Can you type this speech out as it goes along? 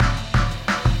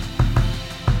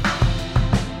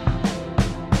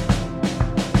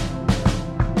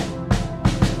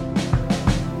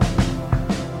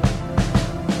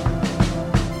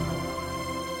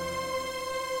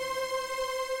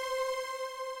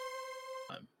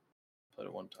Played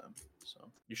it one time.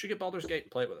 So You should get Baldur's Gate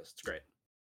and play it with us. It's great.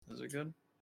 is it good?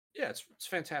 Yeah, it's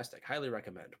fantastic. Highly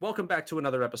recommend. Welcome back to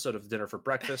another episode of Dinner for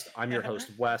Breakfast. I'm your host,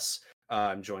 Wes.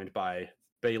 I'm joined by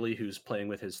Bailey, who's playing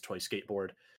with his toy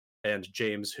skateboard, and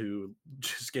James, who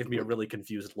just gave me a really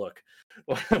confused look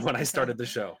when I started the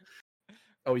show.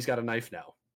 Oh, he's got a knife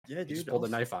now. Yeah, He dude. just pulled a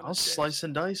knife on I'll us, James. slice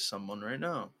and dice someone right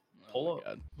now. Pull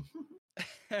up.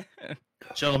 God.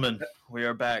 Gentlemen, we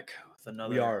are back with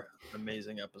We are. another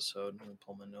amazing episode. Let me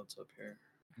pull my notes up here.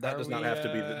 That Are does not we, have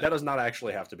to be. That does not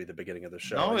actually have to be the beginning of the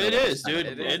show. I No, know it that was is, kind of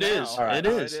dude. a It rough- is. All right. It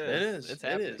is. It is. It's It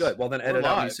happening. is. Good. Well, then edit We're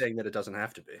out me live. saying that it doesn't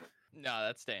have to be. No,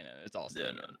 that's staying in. It's all Yeah,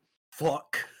 staying no. in.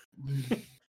 Fuck.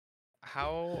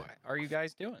 How are you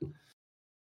guys doing?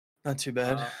 Not too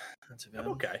bad. Uh, Not too bad. I'm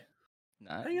okay.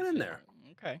 Not Hanging in there.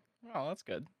 Okay. Well, that's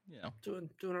good. You know. Doing.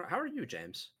 How are you,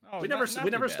 James? Oh, we not- never not we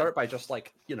too never bad. start by just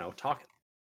talking.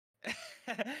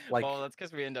 Like- well, that's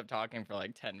because we end up talking for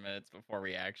like 10 minutes before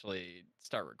we actually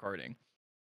start recording.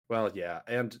 Well, yeah.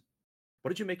 And what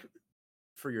did you make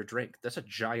for your drink? That's a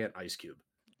giant ice cube.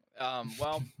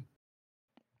 Well,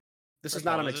 This first is of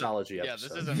not all, a this is- mixology yeah,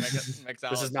 episode. this isn't mixology.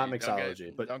 This is not Don't get-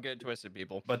 mixology, but- don't get it twisted,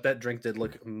 people. But that drink did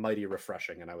look mighty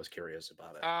refreshing, and I was curious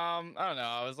about it. I don't know.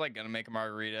 I was like gonna make a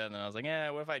margarita, and then I was like,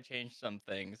 what if I change some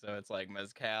things? So it's like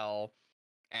mezcal,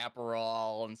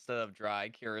 Aperol instead of dry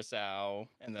curacao,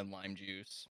 and then lime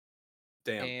juice.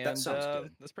 Damn, And that sounds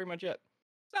good. that's pretty much it.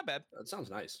 It's not bad, That sounds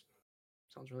nice.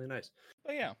 Sounds really nice.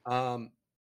 but yeah.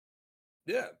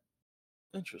 Yeah,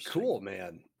 Interesting. cool,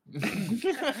 man.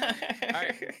 All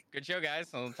right, good show, guys.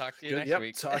 I'll talk to you Good. next Yep.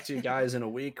 week. Talk to you guys in a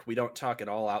week. We don't talk at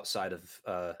all outside of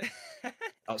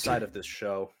this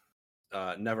show.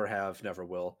 Never have, never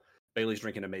will. Bailey's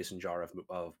drinking a mason jar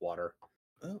of water.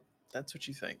 Well, that's what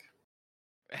you think.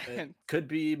 It could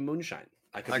be moonshine.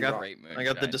 I could I be got- wrong. Great I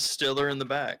got the moonshine. distiller in the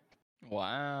back.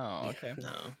 Wow. Okay.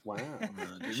 No. Wow.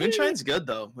 No, dude. Moonshine's good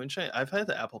though. Moonshine. I've had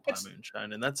the apple pie It's-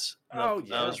 moonshine, and that's Oh, that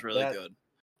yeah, was really that- good.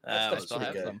 that's That I was still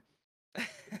pretty have good. some.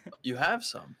 You have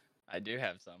some. I do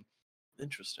have some.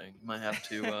 Interesting. You might have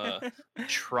to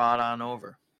trot on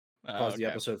over. Pause the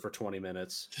Okay. episode for 20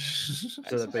 minutes I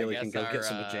so that s- I Bailey can guess go get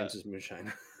some our, of James's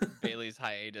moonshine. Bailey's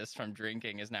hiatus from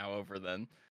drinking is now over then.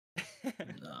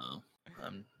 No,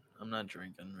 I'm not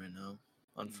drinking right now,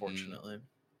 unfortunately.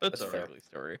 But That's it's fair. alright. Lovely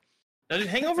story. Now, dude,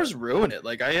 hangovers ruin it.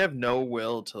 Like I have no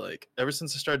will to like. Ever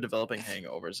since I started developing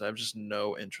hangovers, I have just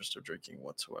no interest of drinking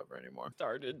whatsoever anymore.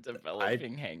 Started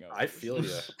developing hangovers. I feel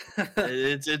you.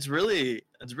 It's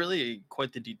really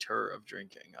quite the deter of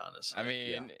drinking, honestly. I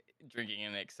mean, drinking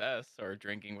in excess or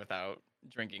drinking without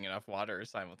drinking enough water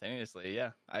simultaneously.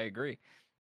 Yeah, I agree.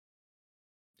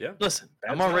 Yeah. Listen,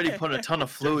 That's I'm already not- putting a ton of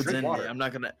fluids drink in me. water. I'm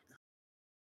not gonna.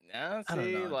 Yeah, I don't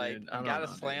see, know, like dude. I you don't gotta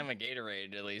know, slam a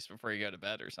Gatorade at least before you go to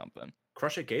bed or something.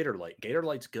 Crush a Gator Light. Gator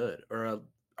Light's good. Or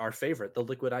our favorite, the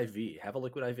Liquid IV. Have a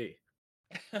Liquid IV.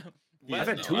 Yeah, I've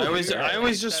had no, two I of always these. I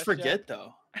always just Taste forget yet?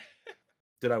 though.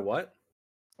 Did I what?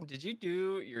 Did you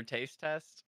do your taste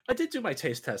test? I did do my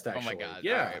taste test, actually. Oh my god!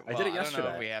 Yeah, alright, I did well, it I don't know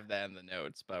yesterday. if we have that in the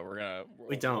notes, but we're gonna.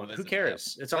 We don't. Who visit that.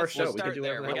 cares? It's our Let's- we'll show. We can start do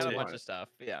there. whatever We the got hell a we bunch want. of stuff.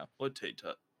 Yeah, Which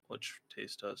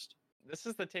taste test? this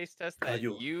is the taste test God, that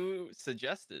you- you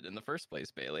suggested in the first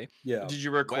place, Bailey. Yeah. Did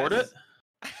you record Wes-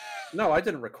 it? No, I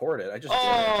didn't record it. I just. did it.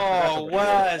 Oh,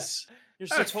 Wes, you're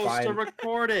That's supposed to fine.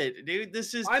 record it, dude.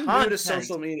 This is I'm content. new to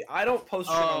social media. I don't post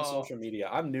shit on Oh. social media.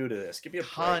 I'm new to this. Give me a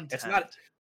break. Content. It's not.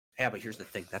 Yeah, but here's the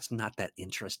thing. That's not that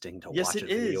interesting to Yes, watch a it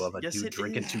video is. of a Yes, dude it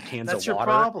drinking is. 2 cans That's of your water.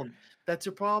 problem. That's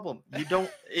your problem. You don't.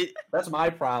 It. That's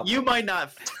my problem. You might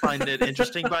not find it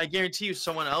interesting, but I guarantee you,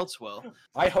 someone else will.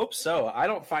 I hope so. I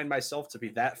don't find myself to be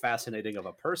that fascinating of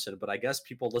a person, but I guess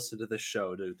people listen to this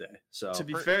show, do they? So To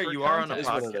be For- fair, for you are on a context-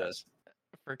 It is what it podcast. is.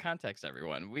 For context,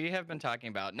 everyone, we have been talking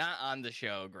about not on the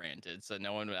show, granted, so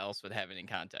no one else would have any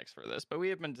context for this, but we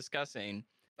have been discussing.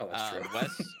 Oh, that's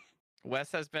true.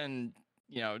 Wes has been,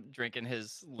 drinking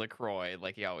his LaCroix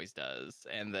like he always does,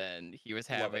 and then he was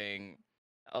Love it. having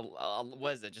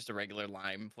what is it? Just a regular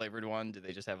lime flavored one? Do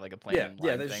they just have like a plain yeah,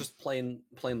 lime there's thing? just plain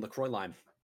Lacroix lime.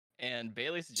 And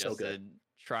Bailey So good. suggested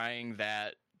trying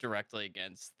that directly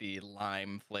against the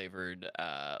lime flavored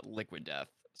Liquid Death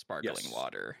sparkling Yes.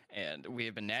 water. And we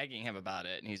have been nagging him about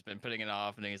it, and he's been putting it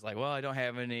off, and he's like, well, I don't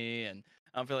have any, and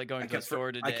I don't feel like going to the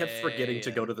store today. I kept forgetting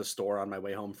to go and- to the store on my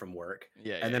way home from work.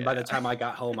 Yeah. And then by the time I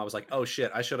got home, I was like, oh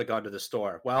shit, I should have gone to the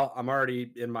store. Well, I'm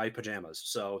already in my pajamas.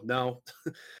 So no.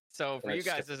 So for I you just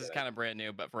guys, kept this is forgetting. kind of brand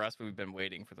new, but for us, we've been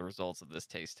waiting for the results of this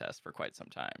taste test for quite some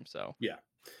time. So You're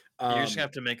just gonna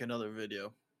have to make another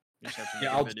video. You just have to make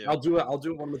yeah, a video. I'll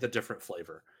do one with a different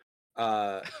flavor.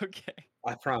 okay.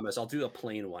 I promise. I'll do a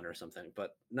plain one or something.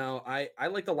 But no, I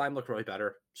like the lime LaCroix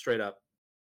better, straight up.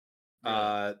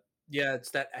 Yeah,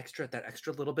 it's that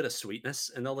extra little bit of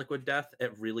sweetness in the Liquid Death.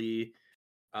 It really,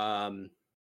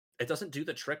 it doesn't do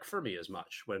the trick for me as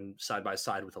much when side by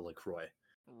side with a LaCroix.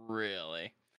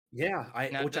 Really? Yeah,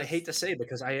 Now, which I hate to say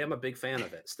because I am a big fan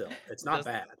of it still. It's not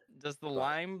bad. Does the but-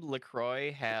 lime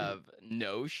LaCroix have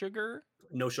no sugar?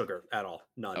 No sugar at all.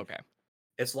 None. Okay.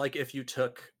 It's like if you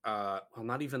took, well,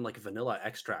 not even like vanilla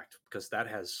extract because that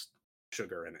has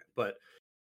sugar in it, but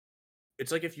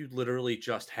it's like if you literally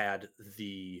just had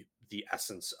the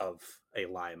essence of a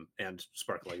lime and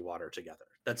sparkling water together.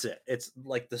 That's it. It's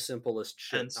like the simplest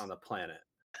shit on the planet.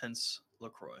 Hence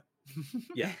LaCroix.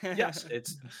 Yeah. Yes,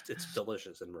 it's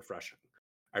delicious and refreshing.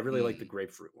 I really like the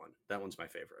grapefruit one. That one's my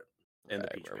favorite. And the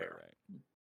peach pear.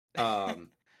 Right.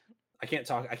 I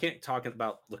can't talk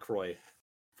about LaCroix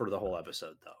for the whole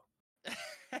episode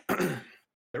though.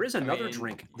 There is another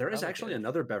drink. There is actually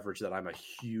another beverage that I'm a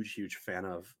huge fan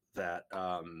of that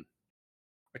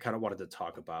I kind of wanted to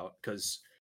talk about because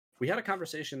we had a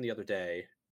conversation the other day,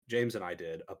 James and I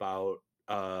did, about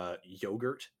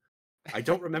yogurt. I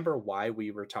don't remember why we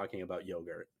were talking about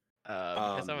yogurt.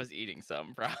 Because I was eating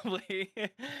some, probably.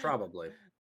 Probably.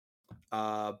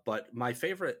 But my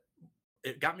favorite,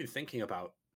 it got me thinking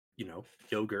about,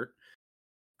 yogurt.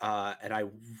 And I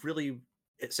really,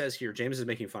 it says here, James is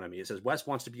making fun of me. It says, Wes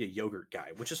wants to be a yogurt guy,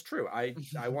 which is true. I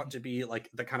want to be like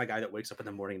the kind of guy that wakes up in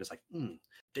the morning and is like,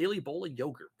 daily bowl of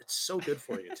yogurt. It's so good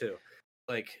for you too.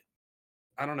 Like,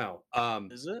 I don't know.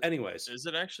 Is it? Anyways. Is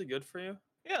it actually good for you?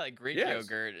 Yeah, like Greek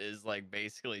yogurt is like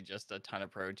basically just a ton of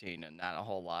protein and not a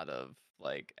whole lot of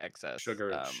like excess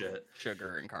sugar and shit.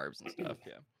 Sugar and carbs and stuff.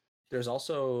 Yeah. There's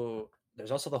also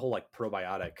the whole like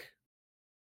probiotic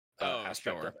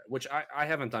aspect of it, which I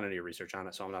haven't done any research on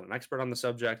it, so I'm not an expert on the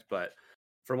subject, but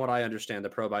from what I understand, the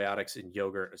probiotics in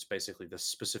yogurt is basically the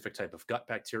specific type of gut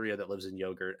bacteria that lives in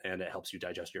yogurt, and it helps you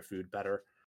digest your food better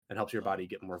and helps your body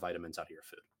get more vitamins out of your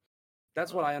food.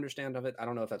 That's what I understand of it. I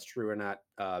don't know if that's true or not.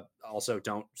 Also,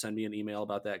 don't send me an email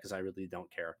about that because I really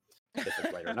don't care if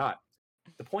it's right or not.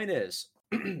 The point is,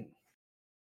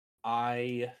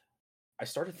 I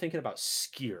started thinking about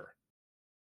skyr.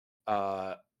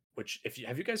 Which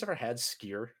have you guys ever had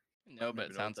skyr? No, but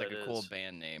it sounds like a cool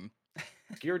band name.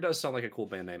 Skyr does sound like a cool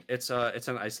band name. It's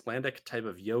an Icelandic type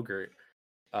of yogurt.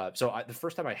 The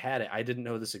first time I had it, I didn't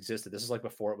know this existed. This is like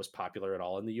before it was popular at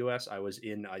all in the US. I was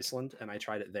in Iceland and I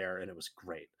tried it there and it was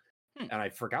great. And I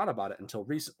forgot about it until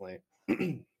recently.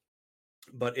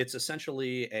 But it's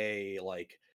essentially a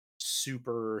like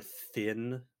super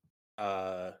thin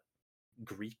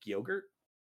Greek yogurt.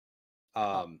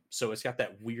 So it's got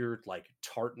that weird like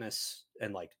tartness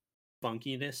and like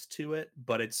funkiness to it,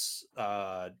 but it's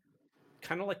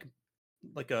kind of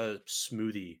like a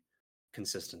smoothie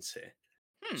consistency.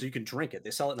 So you can drink it.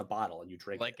 They sell it in a bottle and you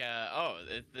drink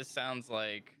it. This sounds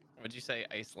like, would you say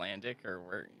Icelandic or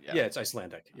where? Yeah, it's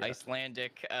Icelandic. Yeah.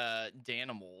 Icelandic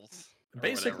Danimals.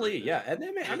 Basically, yeah. And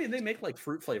they make like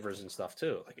fruit flavors and stuff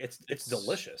too. Like it's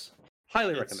delicious.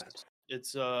 Highly recommend.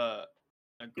 It's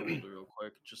I googled it real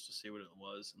quick just to see what it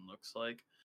was and looks like.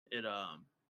 It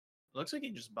looks like you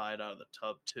can just buy it out of the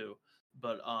tub too.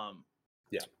 But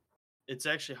yeah. It's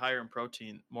actually higher in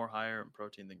protein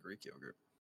than Greek yogurt.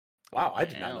 Wow, I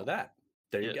did not know that.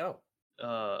 There you go.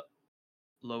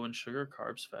 Low in sugar,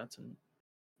 carbs, fats, and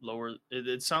lower.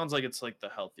 It sounds like it's like the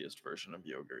healthiest version of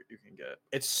yogurt you can get.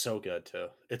 It's so good too.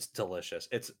 It's delicious.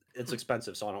 It's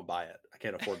expensive, so I don't buy it. I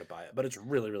can't afford to buy it, but it's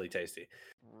really, really tasty.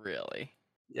 Really?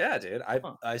 Yeah, dude.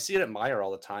 I see it at Meijer all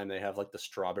the time. They have like the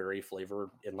strawberry flavor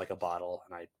in like a bottle,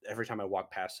 and every time I walk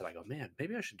past it, I go, man,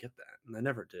 maybe I should get that. And I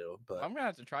never do, but I'm gonna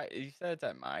have to try it. You said it's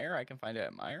at Meijer. I can find it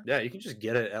at Meijer. Yeah, you can just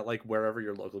get it at like wherever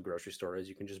your local grocery store is.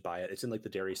 You can just buy it. It's in like the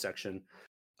dairy section.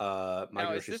 My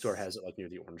grocery store has it like near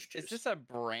the orange juice. Is this a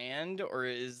brand or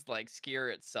is like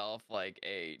Skyr itself like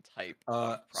a type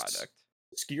of product?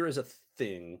 Skyr is a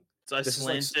thing. It's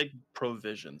Icelandic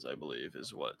Provisions, I believe,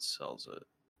 is what sells it.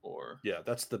 Or yeah,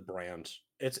 that's the brand.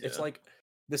 It's like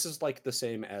this is like the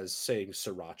same as saying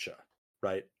sriracha,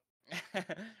 right?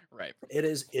 Right. It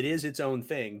is its own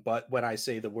thing, but when I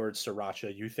say the word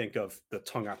sriracha, you think of the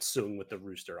tongatsung with the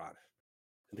rooster on it.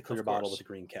 And the clear bottle with the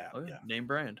green cap. Oh, yeah. Name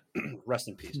brand. Rest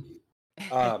in peace.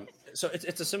 So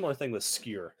it's a similar thing with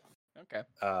skyr. Okay.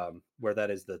 Where that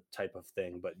is the type of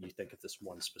thing, but you think of this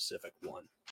one specific one.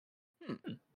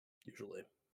 Usually.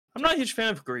 I'm not a huge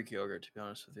fan of Greek yogurt, to be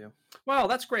honest with you. Well,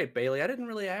 that's great, Bailey. I didn't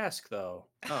really ask, though.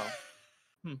 Oh.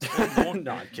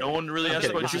 No one really asked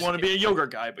about you want to be a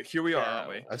yogurt guy, but here we are, aren't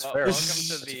we? That's fair. Welcome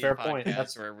to the fair podcast point.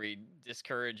 That's where we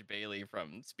discourage Bailey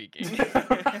from speaking.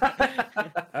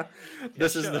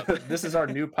 This is our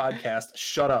new podcast.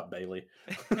 Shut up, Bailey.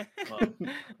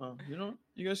 Oh,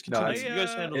 you guys No, continue. that's- You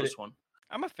guys handle it- this one.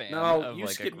 I'm a fan No, of you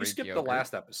like a skipped Greek the yogurt.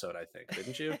 last episode, I think,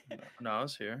 didn't you? No, I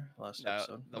was here last No,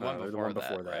 episode. the one The before one that,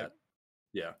 before right? that.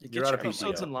 Yeah, You you're get out your of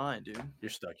episodes PTO. in line, dude. You're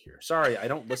stuck here. Sorry, I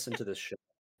don't listen to this shit.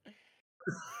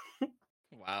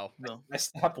 Wow. No, I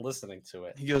stopped listening to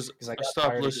it he goes. because I got stopped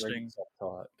tired of hearing listening, myself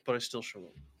talk. but I still show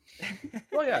up.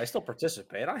 Well, yeah, I still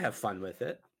participate. I have fun with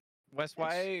it. Wes,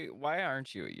 why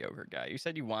aren't you a yogurt guy? You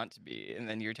said you want to be, and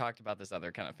then you talked about this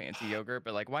other kind of fancy yogurt,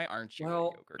 but like, why aren't you Well,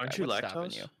 a yogurt guy? Aren't you What's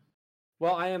stopping lactose? you?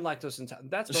 Well, I am lactose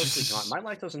intolerant. That's mostly not.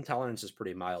 My lactose intolerance is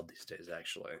pretty mild these days,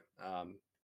 actually.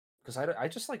 Because I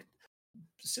just like,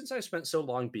 since I spent so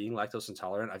long being lactose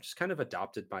intolerant, I've just kind of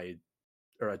adapted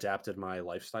my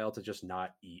lifestyle to just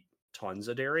not eat tons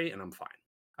of dairy, and I'm fine.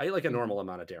 I eat like a normal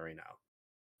amount of dairy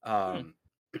now,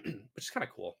 which is kind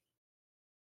of cool.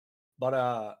 But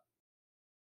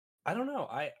I don't know.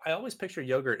 I always picture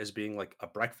yogurt as being like a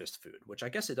breakfast food, which I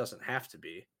guess it doesn't have to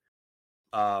be.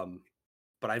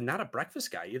 But I'm not a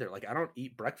breakfast guy either. Like I don't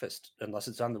eat breakfast unless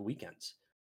it's on the weekends.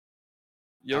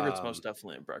 Yogurt's most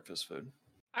definitely a breakfast food.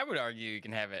 I would argue you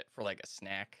can have it for like a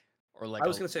snack or like I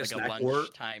was gonna say a like snack a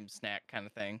lunchtime snack kind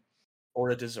of thing. Or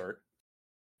a dessert.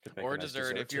 Could make Or a nice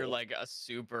dessert if you're too. like a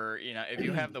super, if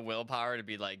you have the willpower to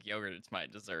be like yogurt, it's my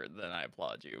dessert, then I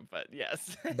applaud you. But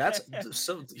yes, That's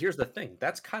so. Here's the thing.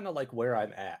 That's kind of like where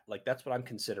I'm at. Like that's what I'm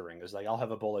considering. Is like I'll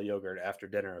have a bowl of yogurt after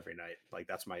dinner every night. Like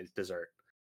that's my dessert.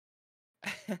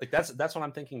 Like that's what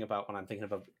I'm thinking about when I'm thinking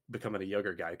about becoming a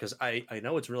yogurt guy. Because I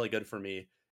know it's really good for me,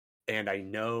 and I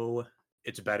know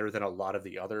it's better than a lot of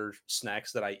the other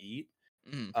snacks that I eat.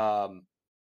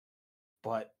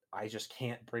 But I just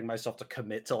can't bring myself to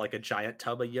commit to like a giant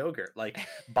tub of yogurt. Like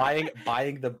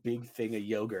buying the big thing of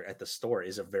yogurt at the store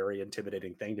is a very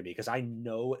intimidating thing to me because I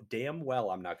know damn well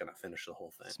I'm not going to finish the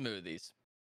whole thing. Smoothies,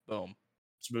 boom.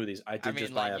 Smoothies. I I mean,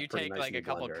 just buy like a you pretty take nice like new a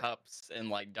couple blender. cups and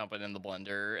like dump it in the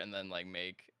blender and then like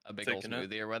make a big old Thicken it.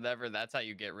 smoothie or whatever. That's how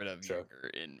you get rid of Sure.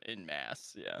 yogurt in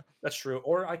mass. Yeah. That's true.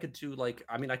 Or I could do like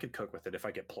I could cook with it if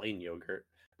I get plain yogurt.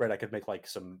 Right? I could make like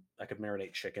I could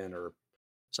marinate chicken or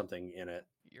something in it.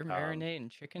 You're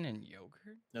marinating chicken in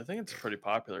yogurt? I think it's a pretty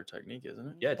popular technique, isn't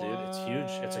it? Yeah, dude, it's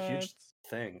huge. It's a huge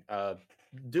thing.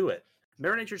 Do it.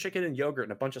 Marinate your chicken in yogurt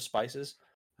and a bunch of spices,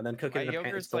 and then cook My it in a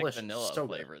pan. It's yogurt's like delicious. vanilla So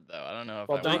good. flavored though. I don't know if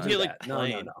Well, I don't want do get that. like No,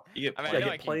 plain. no. You get I mean, plain. I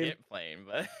know get I plain- can get plain,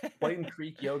 but Plain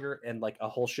Greek yogurt and like a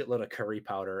whole shitload of curry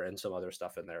powder and some other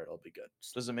stuff in there. It'll be good.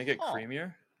 Does it make it Oh.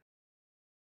 creamier?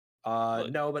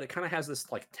 Like- No, but it kind of has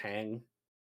this like tang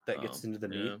that gets into the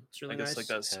meat. Yeah. It's really I guess nice. like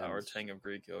that sour and tang of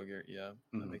Greek yogurt. Yeah,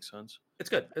 that Mhm. makes sense. It's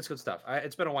good. It's good stuff.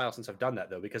 It's been a while since I've done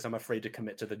that though, because I'm afraid to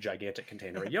commit to the gigantic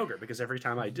container of yogurt. Because every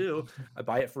time I do, I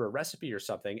buy it for a recipe or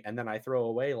something, and then I throw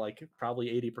away like probably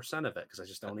 80% of it because I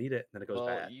just don't eat it, and then it goes well,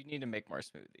 bad. you need to make more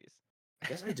smoothies.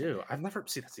 Yes, I do. I've never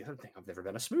see that's the other thing. I've never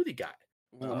been a smoothie guy.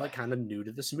 I'm like kind of new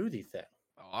to the smoothie thing.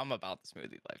 Oh, I'm about the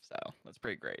smoothie lifestyle. That's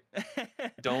pretty great.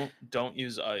 Don't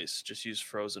use ice. Just use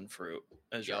frozen fruit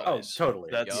as your Yup. ice. Oh, totally.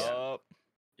 That's Yup.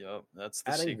 Yep. That's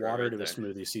the Adding secret water right to there. a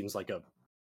smoothie seems like a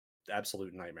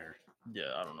absolute nightmare.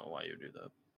 Yeah, I don't know why you do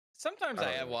that. Sometimes I I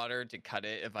don't add know. water to cut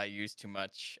it if I use too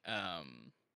much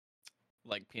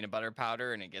like peanut butter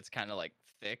powder and it gets kind of like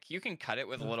thick. You can cut it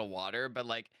with a little water, but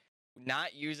like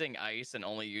not using ice and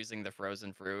only using the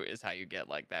frozen fruit is how you get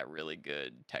like that really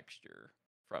good texture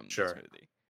from Sure. the smoothie.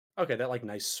 Okay, that like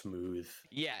nice smooth.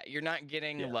 Yeah, you're not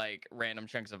getting Yeah. like random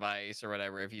chunks of ice or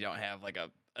whatever if you don't have like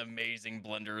a amazing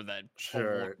blender that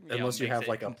Sure, unless you makes have, it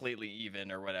like, a- completely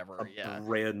even or whatever. A Yeah.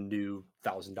 brand new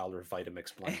 $1,000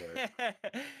 Vitamix blender.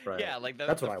 Right. Yeah, like the,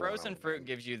 That's the what I want frozen all the fruit time.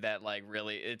 gives you that like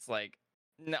really it's like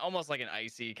almost like an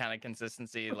icy kind of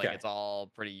consistency. Like Okay. it's all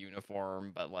pretty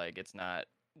uniform, but like it's not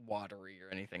watery or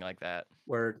anything like that.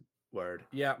 Word.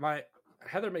 Yeah, my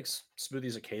Heather makes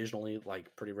smoothies occasionally,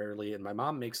 like pretty rarely, and my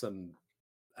mom makes them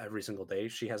every single day.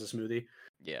 She has a smoothie.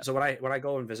 Yeah. So when I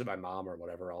go and visit my mom or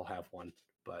whatever, I'll have one.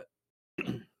 But I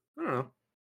don't know.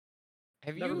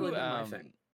 Have never you really been my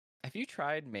thing. have you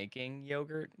tried making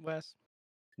yogurt, Wes?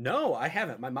 No, I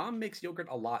haven't. My mom makes yogurt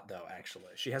a lot though,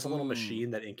 actually. She has a little Ooh. machine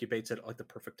that incubates it at like the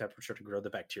perfect temperature to grow the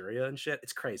bacteria and shit.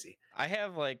 It's crazy. I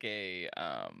have like a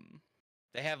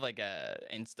they have like a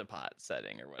Instapot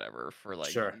setting or whatever for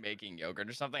like Sure. making yogurt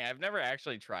or something. I've never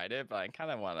actually tried it, but I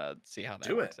kind of want to see how that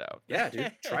Do it. works out. Yeah,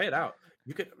 dude, try it out.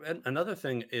 You could. And another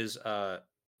thing is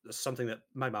something that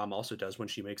my mom also does when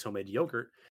she makes homemade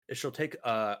yogurt is she'll take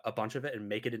a bunch of it and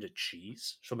make it into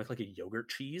cheese. She'll make like a yogurt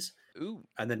cheese Ooh,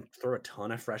 and then throw a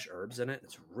ton of fresh herbs in it.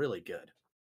 It's really good.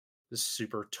 This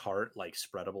super tart, like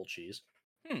spreadable cheese.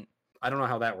 Hmm. I don't know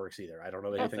how that works either. I don't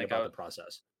know anything think about I the would-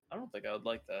 process. I don't think I would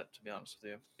like that, to be honest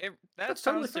with you. That That's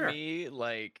totally sounds to fair. me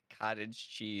like cottage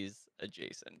cheese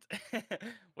adjacent,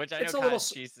 which I It's know a little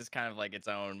cottage cheese is kind of like its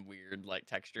own weird like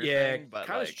texture Yeah, thing, but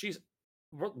cottage like cheese.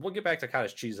 We'll get back to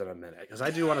cottage cheese in a minute because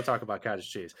I do want to talk about cottage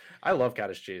cheese. I love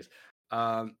cottage cheese.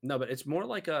 No, but it's more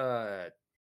like a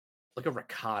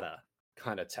ricotta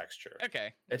kind of texture.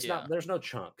 okay, It's yeah, not. There's no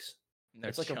chunks. no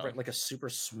It's like chunk. a super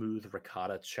smooth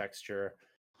ricotta texture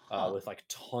Huh. with like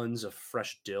tons of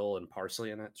fresh dill and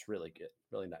parsley in it. It's really good,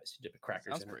 really nice. You dip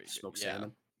crackers Sounds in it, pretty good. smoked Yeah.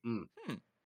 salmon. Mm.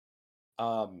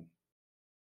 Hmm.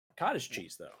 Cottage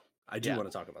cheese though. I do Yeah. want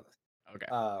to talk about this. Okay.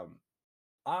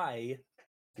 I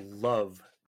love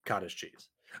cottage cheese.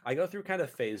 I go through kind of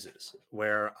phases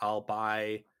where I'll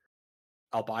buy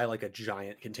like a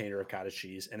giant container of cottage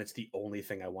cheese and it's the only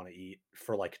thing I want to eat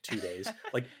for like 2 days.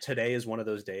 Like today is one of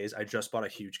those days. I just bought a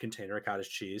huge container of cottage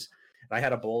cheese. And I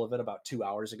had a bowl of it about 2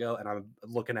 hours ago and I'm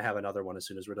looking to have another one as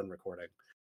soon as we're done recording.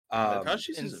 Cottage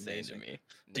cheese is Insane to amazing. me.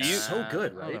 Do you- So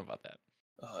good, I don't know right? about that.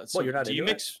 Well, you're not do you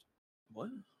into it? mix what?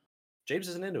 James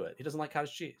isn't into it. He doesn't like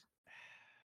cottage cheese.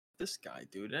 This guy,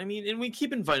 dude. I mean, and we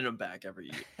keep inviting him back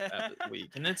every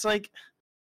week, and it's like,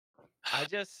 I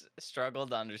just struggle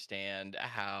to understand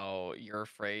how you're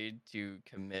afraid to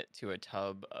commit to a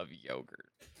tub of yogurt.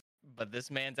 But this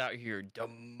man's out here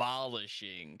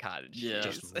demolishing cottage Yeah.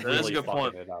 cheese. Just that is really a good fucking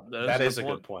point. it up. That is That a is good a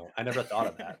good point. I never thought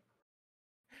of that.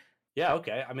 Yeah,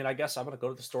 okay. I mean, I guess I'm gonna go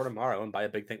to the store tomorrow and buy a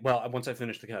big thing. Well, once I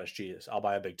finish the cottage cheese, I'll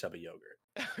buy a big tub of yogurt.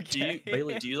 Okay.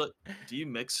 Bailey, do you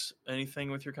mix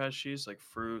anything with your cottage cheese, like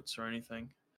fruits or anything?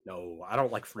 No, I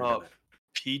don't like fruit Oh, in it.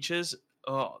 peaches.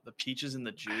 Oh, the peaches in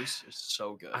the juice is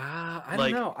so good. I don't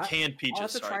Like know. canned I'll peaches.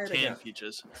 have to try Sorry, it canned again.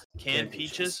 peaches. Canned Canned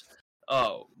peaches. peaches.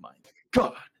 Oh my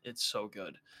god, it's so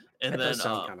good. And That then does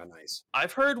sound kind of nice.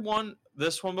 I've heard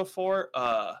this one before.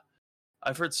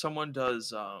 I've heard someone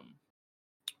does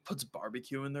puts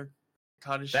barbecue in their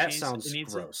cottage That cheese. sounds and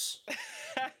eats it. gross.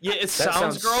 Yeah, it That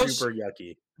sounds gross, super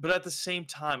yucky. but at the same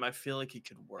time, I feel like it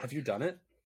could work. Have you done it?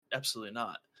 Absolutely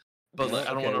not. But No? like, I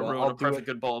don't Okay, want to well, ruin I'll a do it. perfect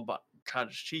good bowl of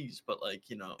cottage cheese. But like,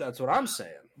 That's what I'm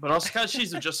saying. but also cottage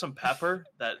cheese with just some pepper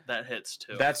that hits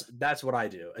too. That's what I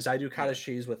do. Is I do cottage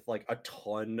cheese with like a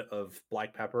ton of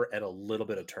black pepper and a little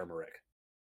bit of turmeric.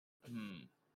 I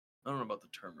don't know about the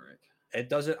turmeric. It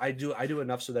doesn't. I do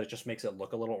enough so that it just makes it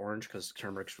look a little orange because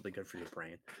turmeric's really good for your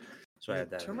brain. So I had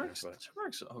that. Turmeric's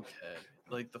okay.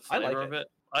 Like the I like flavor of it. it.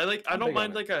 I I'm don't big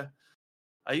on mind it. like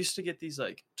I used to get these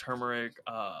like turmeric.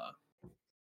 I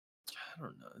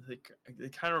don't know. They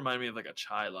kind of remind me of like a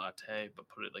chai latte, but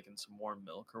put it like in some warm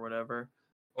milk or whatever,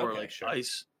 or Okay, like sure.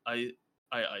 ice. I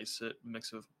ice it,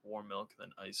 mix it with warm milk, then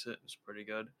ice it. It's pretty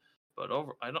good. But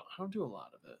I don't do a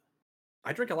lot of it.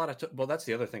 I drink a lot of. Well, that's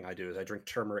the other thing I do is I drink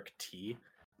turmeric tea.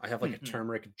 I have like a Mhm.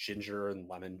 turmeric, ginger, and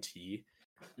lemon tea.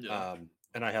 Yeah.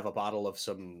 And I have a bottle of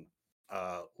some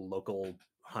local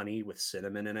honey with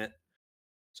cinnamon in it.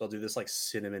 So I'll do this like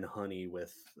cinnamon honey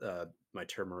with my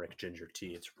turmeric ginger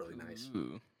tea. It's really nice.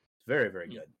 Ooh. It's very, very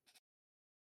Mm. good.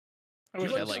 I Do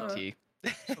you wish I like, liked tea.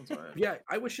 Sounds alright. Yeah,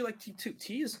 I wish you liked tea too.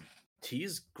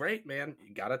 Tea's great, man.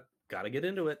 You gotta get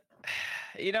into it.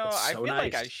 You know, It's I so feel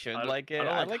like I nice. should I like it. don't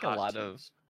I like a hot lot of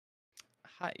teas.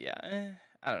 hot. Yeah,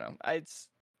 I don't know.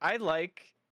 I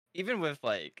like even with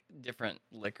like different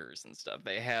liquors and stuff.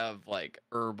 They have like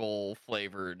herbal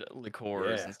flavored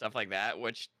liqueurs Yeah. and stuff like that,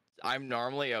 which I'm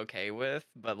normally okay with.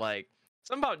 But like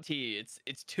something about tea,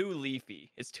 it's too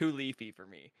leafy. It's too leafy for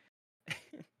me.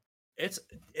 It's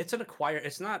an acquired.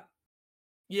 It's not.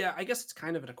 Yeah, I guess it's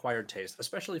kind of an acquired taste,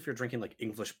 especially if you're drinking like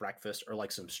English breakfast or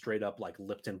like some straight up like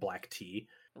Lipton black tea.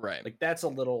 Right. Like that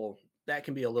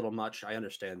can be a little much. I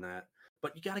understand that,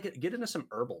 but you gotta get into some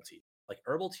herbal tea. Like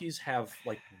herbal teas have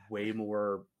like way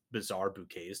more bizarre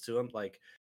bouquets to them. Like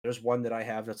there's one that I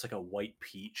have that's like a white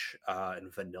peach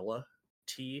and vanilla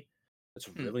tea. It's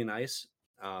really nice.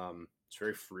 It's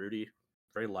very fruity,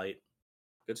 very light,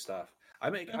 good stuff. I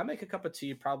make a cup of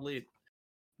tea probably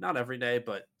not every day,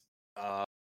 but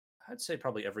I'd say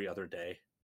probably every other day.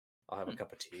 I'll have a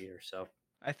cup of tea or so.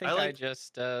 I think I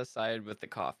just sided with the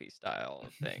coffee style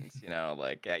of things. You know,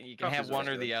 like you can have Coffee's one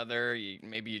always or the good. other.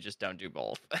 Maybe you just don't do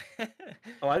both.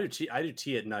 Oh, I do tea. I do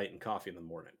tea at night and coffee in the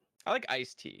morning. I like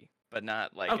iced tea, but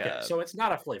not like Okay, so it's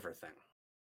not a flavor thing.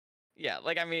 yeah,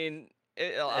 like I mean, a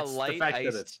It's the light fact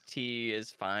that iced tea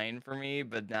is fine for me,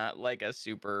 but not like a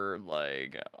super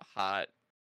like hot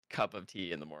cup of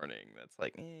tea in the morning. That's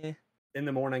like, eh. In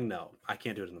the morning, no, I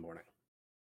can't do it in the morning.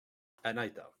 At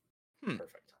night, though, Hmm.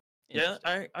 perfect. Yeah,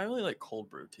 I really like cold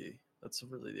brew tea. That's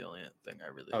really the only thing I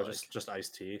really Oh, like. just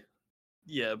iced tea.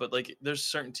 Yeah, but like there's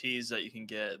certain teas that you can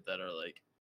get that are like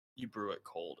you brew it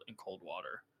cold in cold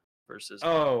water versus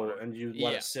Oh, and you let Yeah.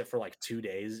 it sit for like 2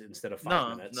 days instead of 5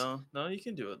 no, minutes. no, you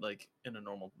can do it like in a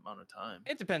normal amount of time.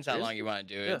 It depends how long you want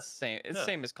to do it. Yeah. It's same. It's Yeah.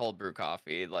 same as cold brew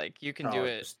coffee. Like you can do Oh,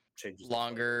 it just changes the flavor.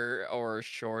 longer or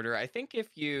shorter. I think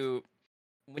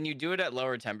when you do it at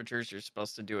lower temperatures, you're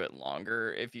supposed to do it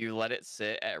longer. If you let it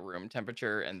sit at room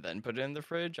temperature and then put it in the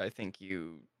fridge, I think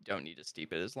you don't need to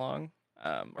steep it as long.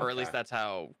 Or at least Okay. that's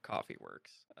how coffee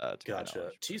works. To my Gotcha.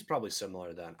 knowledge. Tea's probably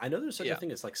similar then. I know there's such Yeah. a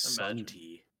thing as like sun Imagine.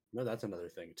 tea. No, that's another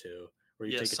thing too, where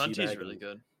you Yeah, take a sun tea tea is bag really and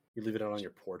good. you leave it out on your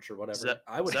porch or whatever.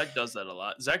 Zach does that a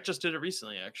lot. Zach just did it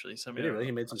recently, actually. He sent me Did he really? He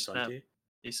a made some sun snap. tea.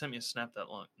 He sent me a snap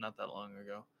not that long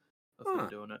ago of Huh. him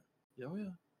doing it. Yeah, oh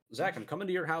yeah. Zach, I'm coming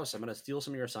to your house. I'm gonna steal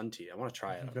some of your sun tea. I want to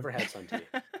try it. I've never had sun tea.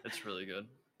 It's really good.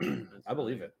 I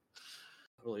believe it.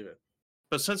 I believe it.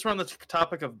 But since we're on the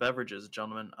topic of beverages,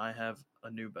 gentlemen, I have a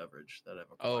new beverage that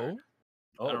I've acquired.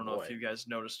 Oh, I don't know boy. if you guys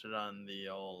noticed it on the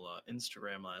old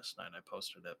Instagram last night. I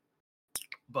posted it.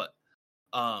 But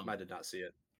I did not see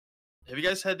it. have you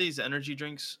guys had these energy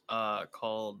drinks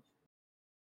called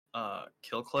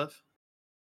Killcliff?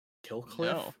 Killcliff?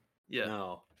 No. Yeah.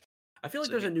 No. I feel like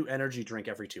So there's he- a new energy drink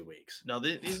every 2 weeks. No,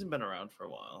 these have been around for a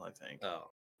while, I think.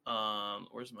 Oh.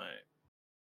 Where's my?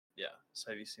 Yeah.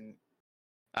 So have you seen?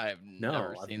 I have No,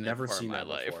 never I've seen never that before seen in my that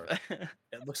life. before.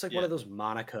 It looks like Yeah. one of those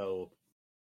Monaco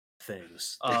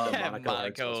things. Um, Like the Yeah, Monaco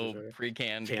hard seltzers, Monaco right?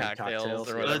 pre-canned Canned cocktails cocktails,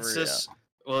 or yeah. Well, whatever. it's this.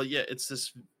 Well, yeah, it's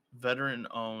this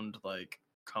veteran-owned like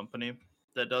company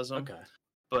that does them. Okay.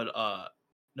 But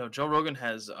no, Joe Rogan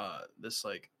has this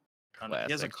like kind of.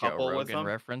 He has a Classic Joe couple with Rogan them.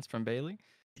 reference from Bailey.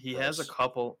 He has a Gross.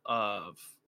 couple of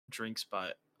drinks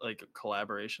by like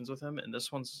collaborations with him, and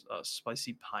this one's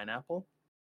spicy pineapple,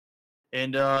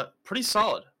 and pretty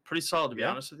solid to be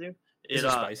Yeah? honest with you. Is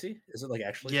it spicy? Is it like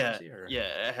actually Yeah, spicy? Or?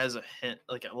 yeah, it has a hint,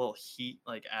 like a little heat,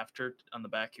 like after on the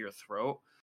back of your throat,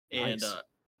 and Nice.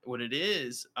 what it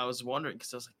is, I was wondering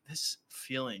because I was like, this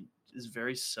feeling is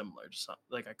very similar to something.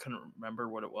 Like I couldn't remember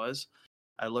what it was.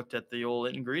 I looked at the old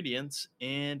ingredients,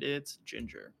 and it's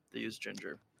ginger. They use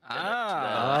ginger.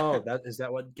 Oh, is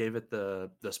that what gave it the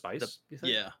spice? you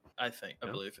think? Yeah, I Yeah.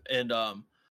 believe. And I'm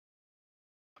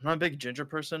not a big ginger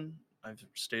person. I've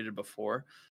stated before,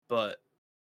 but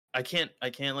I can't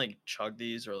like chug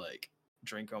these or like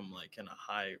drink them like in a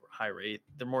high rate.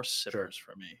 They're more sippers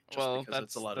for me. Just Well, because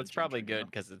it's a lot of that's probably ginger, you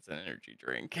good because it's an energy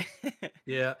drink.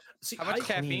 Yeah. See, How much I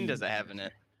caffeine does it clean have in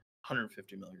it?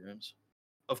 150 milligrams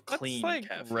of That's clean like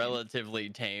caffeine. relatively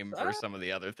tame for Ah. some of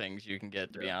the other things you can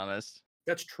get. To be Yeah. honest,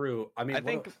 That's true. I mean, I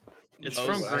think It's most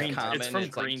from green- Common, it's from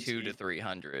like green 200 to tea.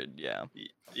 300. Yeah.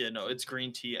 Yeah, no, it's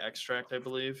green tea extract, I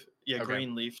believe. Yeah, Okay.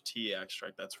 green leaf tea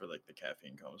extract. That's where like the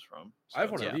caffeine comes from. So I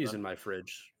have one that's of these the- in my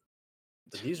fridge.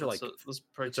 But these are like let's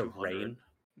probably it's a 200. rain.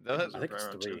 Those, I think it's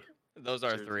Around two. 3 those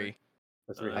are Two or three.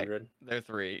 or 300. They're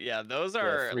three. Yeah, those Yeah,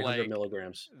 are 300 like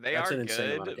milligrams. they That's are an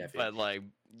insane amount of good, caffeine. but like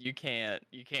you can't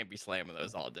be slamming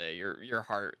those all day. Your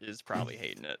heart is probably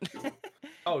hating it.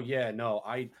 Oh yeah, no,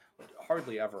 I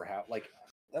hardly ever have. Like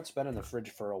that's been in the fridge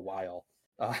for a while.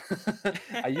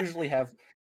 I usually have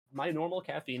my normal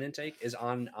caffeine intake is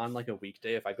on like a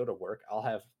weekday. If I go to work, I'll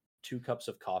have 2 cups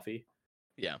of coffee.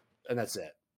 Yeah. And that's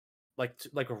it. Like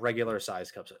regular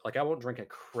size cups. Like I won't drink a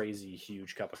crazy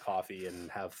huge cup of coffee and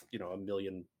have 1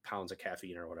 million pounds of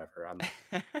caffeine or whatever.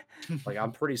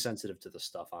 I'm pretty sensitive to the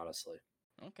stuff, honestly.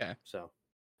 Okay. So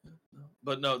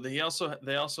But no, they also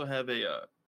have a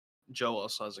Joe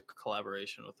also has a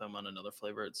collaboration with them on another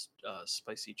flavor. It's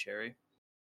spicy cherry.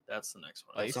 That's the next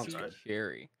one. That sounds Spicy good.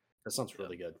 cherry. that sounds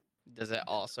really good. Does it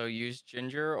also use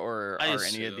ginger, or I are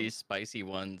any of assume. these spicy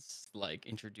ones like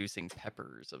introducing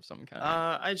peppers of some kind?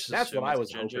 I just That's what assume I it's was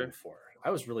ginger. hoping for. I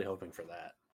was really hoping for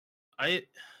that.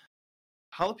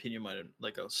 Jalapeno might have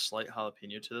like a slight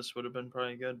jalapeno to this would have been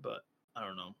probably good, but I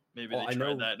don't know. Maybe Well, they I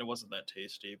tried know- that and it wasn't that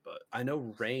tasty. But I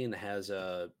know Rain has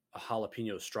a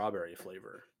jalapeno strawberry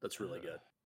flavor that's really good.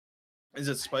 is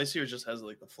it spicy or just has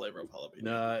like the flavor of jalapeno?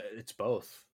 No, it's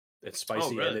both. It's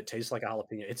spicy really? and it tastes like a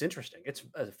jalapeno. It's interesting. It's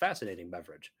a fascinating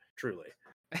beverage, truly.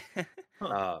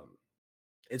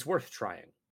 It's worth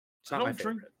trying. It's I not my don't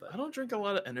drink. favorite, but I don't drink a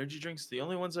lot of energy drinks. The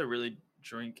only ones I really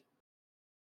drink,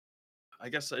 I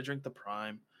guess I drink the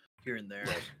Prime here and there,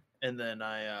 Right. and then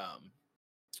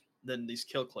then these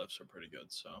Kill Cliffs are pretty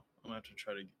good. So I'm gonna have to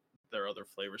try to. There are other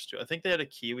flavors too. I think they had a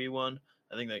kiwi one.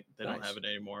 I think they don't Nice. have it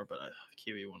anymore, but a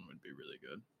kiwi one would be really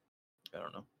good. I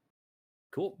don't know.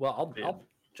 cool. Well, Yeah.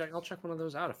 I'll check one of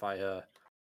those out if I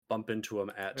bump into them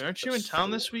at. Aren't the you in town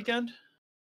store. this weekend?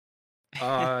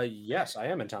 Yes, I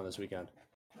am in town this weekend.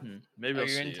 Maybe Are I'll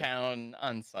you see in you. town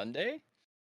on Sunday?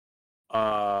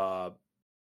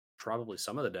 probably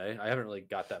some of the day. I haven't really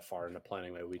got that far into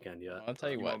planning my weekend yet. I'll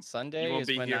tell you You what, won't- Sunday won't is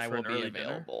be when here I for will an be early dinner?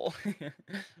 available.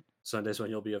 Sunday's when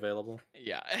you'll be available.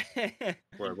 Yeah.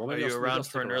 Word. Well, Are maybe you maybe around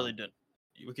stick for an early around. dinner?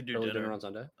 We could do Early dinner. dinner on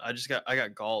Sunday? I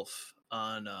got golf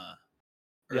on Yeah, I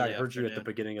early heard you at the afternoon.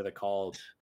 beginning of the call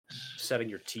setting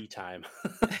your tea time.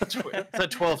 It's at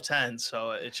 12:10,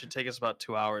 so it should take us about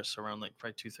 2 hours. So around like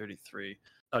probably 2:33.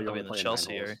 Oh, you're I'll be only in the playing Chelsea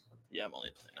 9 holes? area. Yeah, I'm only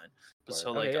playing 9. But Word. so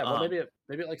Okay, like yeah. Well,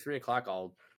 maybe at like 3 o'clock,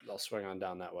 I'll swing on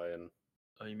down that way, and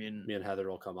oh, you mean me and Heather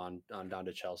will come on down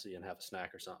to Chelsea and have a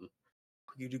snack or something.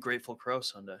 you do Grateful Crow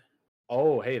Sunday?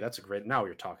 Oh, hey, that's a great. Now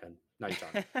you're talking. Now you're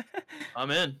talking.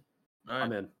 I'm in. All right.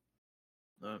 I'm in.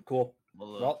 Uh, Cool.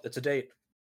 well, Well, it's a date.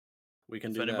 We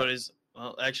can if do that. anybody's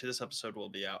well, actually, this episode will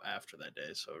be out after that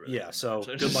day, so it really Yeah, doesn't so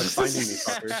matter. good luck finding me,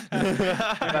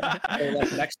 fuckers. Hey,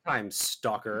 like next time,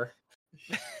 stalker.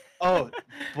 Oh,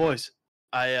 boys,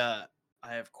 I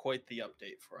have quite the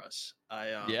update for us.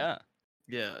 Yeah.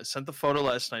 Yeah, I sent the photo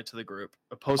last night to the group.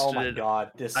 I Oh posted my it.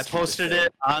 god, this. I stupid posted thing.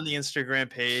 it on the Instagram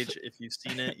page. If you've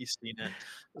seen it, you've seen it.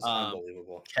 It's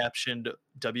unbelievable. Captioned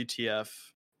 "WTF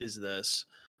is this?"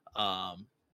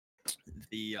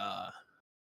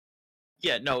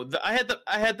 Yeah, no, I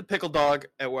had the pickle dog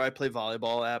at where I play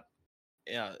volleyball at.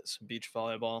 Yeah, some beach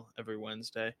volleyball every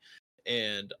Wednesday,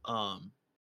 and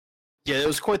yeah, it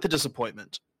was quite the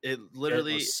disappointment. It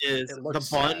literally is it the looks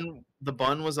bun. sad. The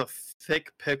bun was a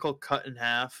thick pickle cut in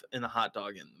half, and a hot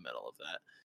dog in the middle of that.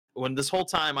 When this whole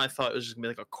time I thought it was just gonna be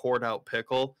like a cored out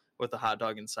pickle with a hot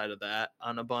dog inside of that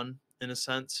on a bun, in a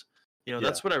sense. You know, Yeah.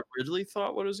 that's what I originally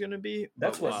thought what it was gonna be.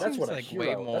 That's but what wow. that's what Seems a like hero. way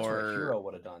That's what a more- hero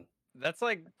would have done. That's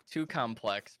like too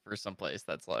complex for someplace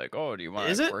that's like, oh, do you want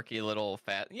Is a it? quirky little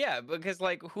fat? Yeah, because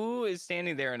like, who is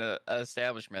standing there in a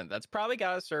establishment that's probably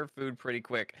got to serve food pretty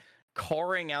quick,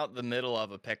 coring out the middle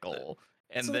of a pickle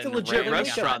and It's like a then legit ramming a hot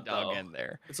restaurant, dog though. in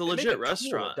there? It's a They make legit tool that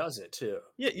restaurant. does it too.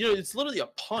 Yeah, you know, it's literally a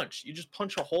punch. You just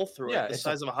punch a hole through Yeah, it the it's a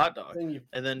size of a hot dog, Thing you,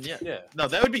 and then yeah. yeah. No,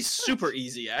 that would be super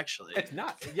easy, actually. It's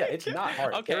not. Yeah, it's not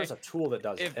hard. Okay. There's a tool that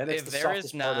does If- it, and it's if the there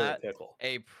is softest part of not the pickle.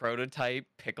 A prototype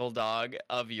pickle dog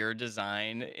of your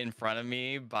design in front of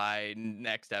me by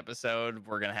next episode,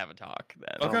 we're gonna have a talk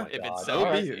then. Okay. Oh my If God. it's so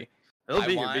It'll be easy. here. It'll I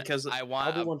be want, here because I I'll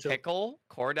want be a one too. pickle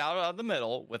cored out of the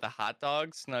middle with a hot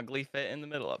dog snugly fit in the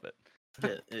middle of it.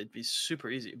 yeah, it'd be super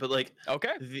easy. But like,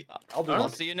 Okay. I'll do I'll I'll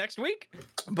one. see you next week.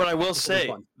 but I will It'll be say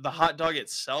fun. the hot dog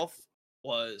itself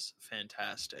was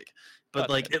fantastic. But That's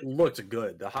like, It looked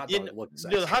good. The hot You dog kn- looked the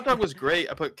sexy. hot dog was great.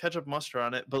 I put ketchup mustard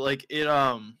on it, but like it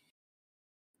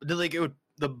like it would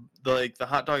the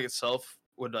hot dog itself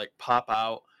would like pop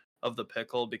out of the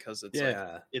pickle because it's like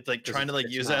yeah. it's like 'Cause trying to like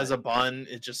it's use it as a not- bun.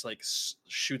 It just like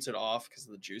shoots it off because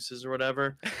of the juices or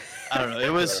whatever. I don't know.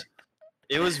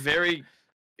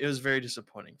 It was very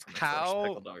disappointing for my first How-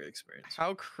 pickle dog experience.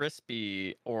 How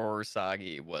crispy or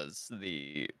soggy was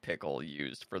the pickle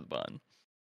used for the bun?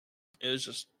 It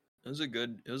was a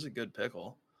good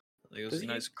pickle. Like, it was Does a it-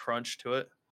 nice crunch to it.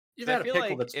 You've I had a feel pickle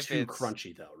like that's if too it's-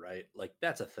 crunchy though, right? Like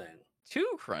that's a thing. Too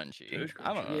crunchy. Too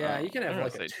I don't know. Yeah, you can I have don't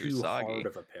like wanna a say too too soggy. hard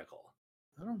of a pickle,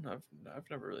 I don't know. I've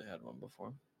never really had one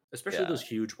before. especially Yeah. those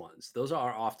huge ones. Those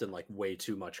are often like way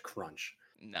too much crunch.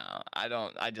 No, I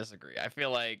don't. I disagree. I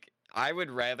feel like I would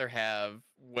rather have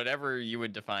whatever you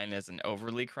would define as an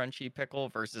overly crunchy pickle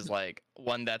versus like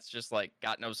one that's just like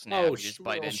got no snap. You just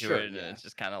bite well, into sure, it and yeah. it's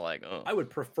just kind of like, oh, I would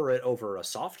prefer it over a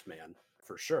soft man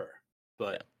for sure,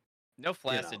 but no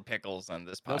flaccid pickles on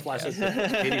this no podcast. flaccid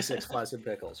pickles. 86 flaccid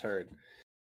pickles. Heard.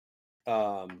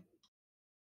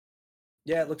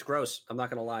 Yeah, it looked gross. I'm not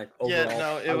gonna lie. Yeah, Overall,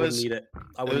 no, it I wouldn't was- eat it.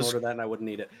 I wouldn't was- order that, and I wouldn't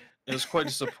eat it. It was quite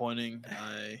disappointing.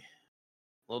 A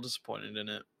little disappointed in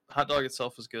it. Hot dog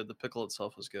itself was good. The pickle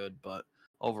itself was good, but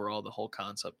overall,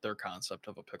 their concept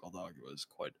of a pickle dog was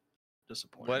quite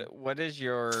disappointing. What is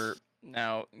your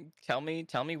now? Tell me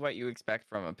what you expect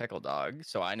from a pickle dog,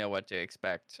 so I know what to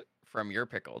expect from your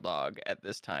pickle dog at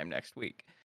this time next week.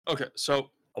 Okay,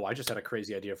 so Oh, I just had a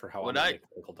crazy idea for how I'm Would gonna I- make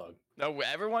a pickle dog. No,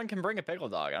 everyone can bring a pickle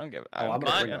dog. I don't give. I Oh, don't I'm care.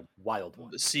 gonna mine- bring a wild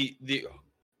one. see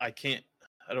I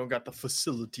don't got the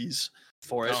facilities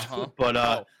for it, Uh-huh. but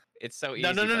Oh, it's so easy.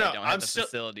 no, but I no, don't I'm have the still-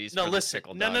 facilities. no, for the listen,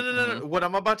 pickle no, dog. no, no, no, no. What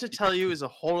I'm about to tell you is a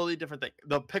wholly different thing.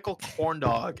 The pickle corn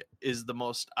dog is the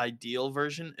most ideal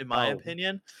version, in my Oh.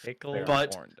 opinion. Pickle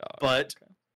But- corn dog. but-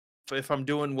 okay. But if I'm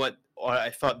doing what I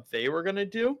thought they were gonna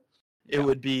do, it Yeah.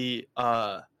 would be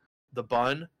the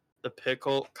bun, the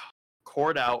pickle,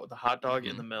 cored out with the hot dog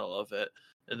in the middle of it,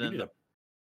 and You then need a-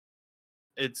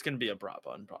 it's gonna be a brat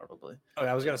bun probably. Oh,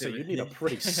 I was gonna say Give you me- need a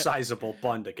pretty sizable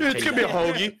bun to contain It's gonna be a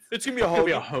that. hoagie. It's gonna be a It's gonna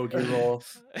be a hoagie. hoagie roll.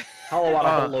 Hollow out a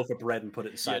Uh, whole loaf of bread and put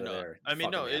it inside no, of there. I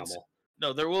mean, no, fucking it's- animal.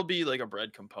 No, there will be like a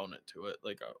bread component to it,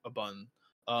 like a bun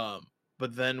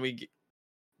But then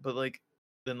but like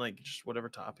then like just whatever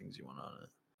toppings you want on it.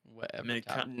 Whatever. mean,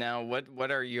 it Now, what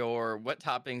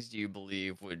toppings do you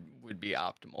believe would be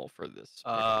optimal for this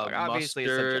pickle dog? Obviously,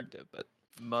 it's Mustard, subjective, but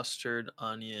mustard,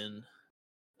 onion.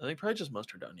 I think probably just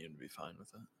mustard onion would be fine with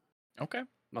it. okay.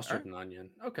 Mustard and onion.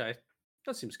 Okay,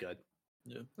 that seems good.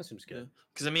 Yeah, that seems good.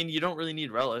 Because I mean, you don't really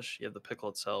need relish. You have the pickle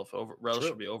itself. Relish True.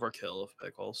 would be overkill of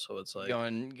pickle, so it's like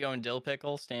Going dill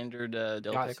pickle, standard dill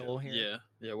Got pickle to. here.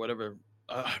 yeah, whatever.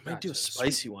 I might do a Gotcha.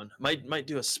 spicy one. Might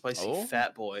do a spicy Oh.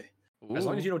 fat boy. As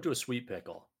long as Ooh. you don't do a sweet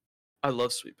pickle. I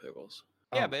love sweet pickles.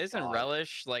 Yeah, Oh but my isn't God.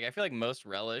 relish like I feel like most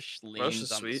relish leans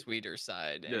is on the sweet. sweeter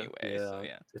side Yeah. anyway. So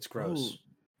yeah. It's gross. Ooh,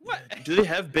 What? do they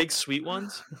have big sweet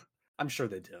ones? I'm sure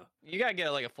they do. You gotta get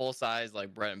like a full size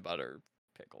like bread and butter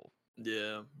pickle.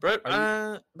 Yeah, bread.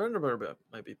 Are Bread and butter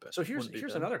might be best. So here's Wouldn't be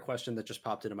here's bad. another question that just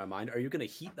popped into my mind. Are you going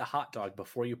to heat the hot dog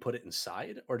before you put it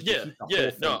inside, or do you Yeah, heat the yeah.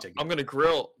 whole thing No, together I'm gonna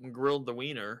grill the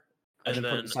wiener, and and then put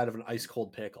it then inside of an ice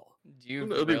cold pickle? Do you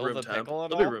it'll be grill room the temp. pickle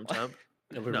at It'll all? be room temp.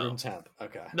 It'll be No. room temp.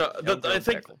 Okay. No, No but I grilled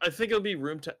think pickle. it'll be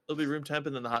room temp. It'll be room temp,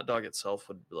 and then the hot dog itself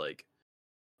would like,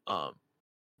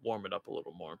 warm it up a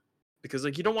little more, because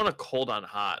like you don't want a cold on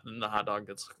hot, and the hot dog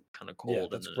gets kind of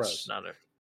cold, that's and then gross. it's not a.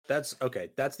 That's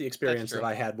okay. That's the experience that true.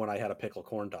 I had when I had a pickle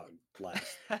corn dog last.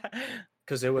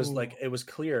 Because it was like it was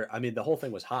clear. I mean, the whole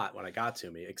thing was hot when I got to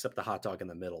me, except the hot dog in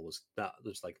the middle was not. It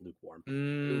was like lukewarm.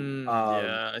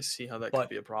 Yeah, I see how that could But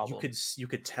be a problem. you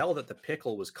could tell that the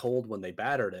pickle was cold when they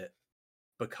battered it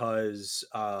because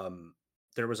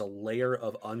there was a layer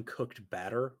of uncooked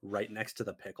batter right next to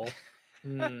the pickle.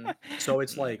 So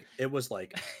it's like it was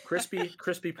like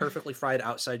crispy, perfectly fried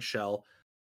outside shell,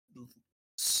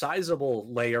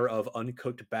 sizable layer of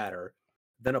uncooked batter,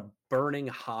 then a burning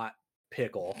hot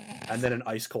pickle, and then an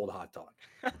ice cold hot dog.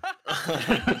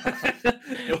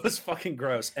 It was fucking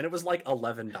gross, and it was like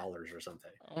 $11 or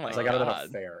something. Oh my I got it at a God.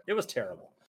 fair. It was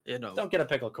terrible. You know, Don't get a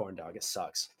pickle corn dog. It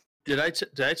sucks. did I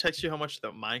text you how much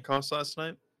mine cost last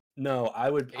night? No, I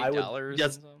would. $8.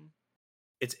 yes. and some?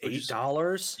 It's Would you s-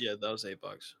 $8. Yeah, that was $8.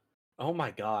 Oh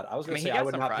my God! I was gonna mean, he say I got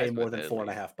would some not pay fries more with than it, at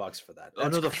 $4.50 for that. Oh no,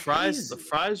 That's the fries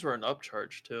crazy. were an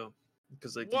upcharge too,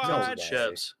 because like What? it comes with That's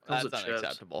chips. Comes That's with chips.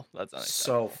 unacceptable. That's so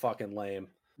unacceptable. fucking lame.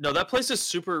 No, that place is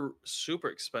super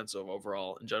expensive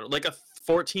overall in general. Like a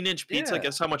 14-inch pizza, Yeah.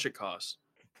 guess how much it costs?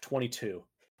 22.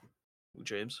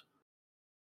 James,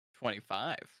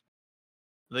 25.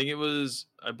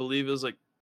 I believe it was like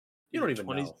You don't even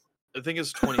 20 know. I think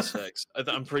it's 26.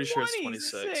 I'm pretty sure it's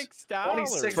 26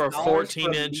 $26 for a $26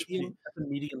 14-inch medium, that's a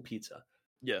medium pizza.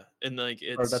 Yeah, and like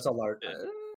Or it's that's a large. it-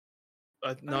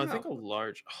 I don't think a know.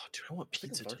 large. Oh, dude, I want think a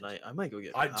pizza large. tonight. I might go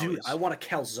get. Dude, I Howie's. want a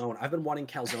calzone. I've been wanting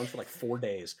calzones for like 4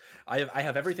 days. I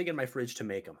have everything in my fridge to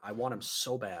make them. I want them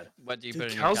so bad. What do you Dude,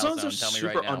 put in your calzones calzone? are Tell me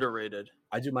super right now. underrated.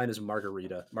 I do mine as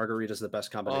margarita. Margarita's the best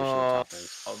combination of toppings. A That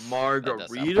does sound margarita,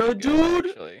 pretty good, dude.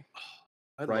 Actually.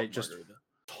 I Right, love just- margarita.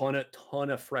 Ton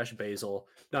of fresh basil,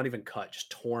 not even cut, just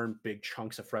torn big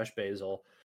chunks of fresh basil.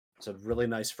 It's a really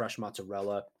nice fresh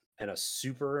mozzarella and a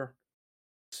super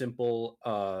simple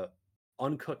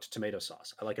uncooked tomato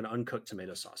sauce. I like an uncooked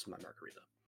tomato sauce in my margarita.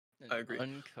 I agree.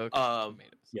 Uncooked Um,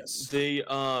 tomatoes. Yes. They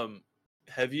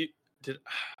have you did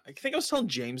I think I was telling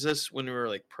James this when we were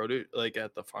like produce like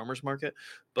at the farmers market,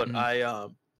 but Mhm. I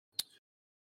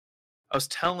was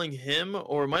telling him,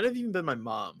 or it might have even been my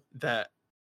mom, that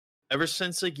ever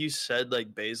since like you said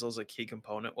like basil's a key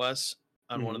component, Wes,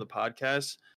 on one of the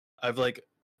podcasts, I've like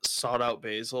sought out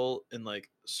basil in like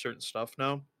certain stuff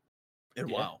now, and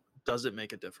Yeah. wow, does it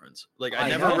make a difference? Like I I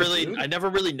know, never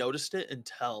dude. really noticed it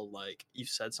until like you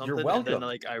said something, and welcome. then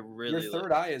like I really Your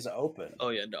third like, eye is open. oh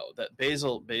yeah, no, that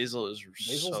basil's Basil's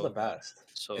so the good. best.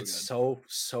 So It's good.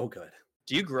 so good.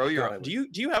 Do you grow your God, I do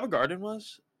you have a garden,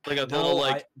 Wes? Like a No, little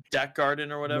like deck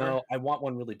garden or whatever? No, I want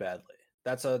one really badly.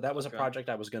 That was Okay. a project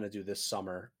I was going to do this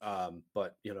summer.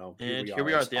 But you know, And here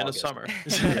we are it's at the end of August. summer.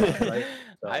 Right?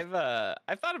 So-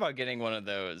 I've thought about getting one of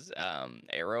those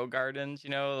arrow gardens, you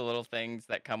know, the little things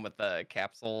that come with the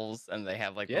capsules and they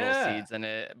have like little Yeah. seeds in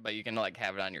it, but you can like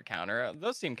have it on your counter.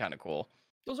 Those seem kind of cool.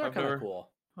 Those are I've kind of never-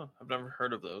 cool. Huh, I've never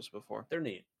heard of those before. They're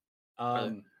neat.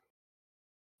 Are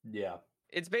Yeah.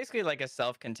 It's basically like a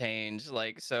self-contained,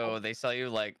 like, so they sell you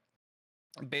like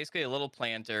basically a little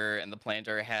planter, and the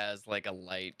planter has like a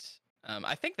light.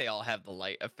 I think they all have the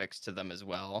light affixed to them as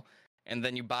well. And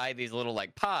then you buy these little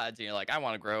like pods, and you're like, I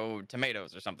want to grow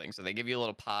tomatoes or something. So they give you a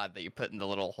little pod that you put in the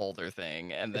little holder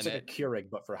thing, and It's then like a Keurig,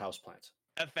 but for houseplants.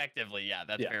 Effectively, yeah,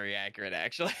 that's Yeah. very accurate,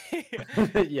 actually.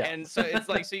 Yeah. And so it's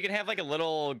like, so you can have like a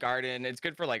little garden. It's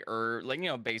good for like herb,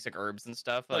 like basic herbs and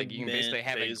stuff. Like, Like you can mint, basically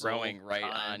have it basil, growing right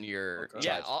on thyme. your Okay.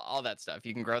 yeah, all that stuff.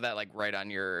 You can grow that like right on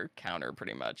your counter,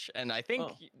 pretty much. And I think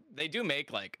Oh. they do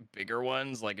make like bigger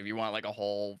ones. Like if you want like a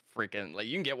whole freaking like,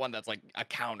 you can get one that's like a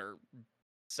counter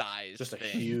size, Just a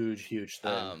thing. huge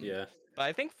thing. Yeah. But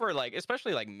I think for like,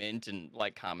 especially like mint and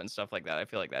like common stuff like that, I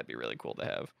feel like that'd be really cool to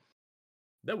have.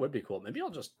 That would be cool. Maybe I'll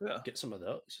just Yeah. get some of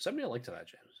those. Send me a link to that,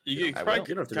 James. You I could will. You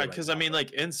don't have to do it right because now, I mean, but-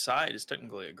 like inside is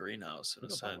technically a greenhouse in You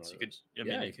a can buy one sense. of You could, those. I Yeah,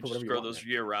 mean, you you can can put just whatever you grow want those there.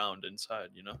 year round inside.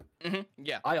 You know.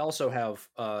 Yeah. I also have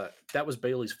that was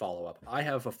Bailey's follow-up. I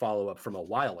have a follow-up from a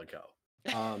while ago.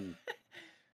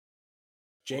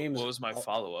 James, What was my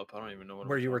follow up? I don't even know what.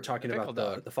 where you were about. talking about pickle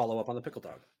dog. the follow-up on the pickle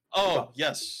dog. Oh Well,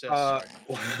 yes.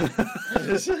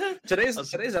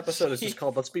 today's episode is just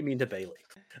called "Let's Be Mean to Bailey."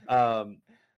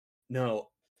 No,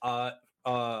 a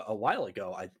while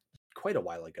ago, quite a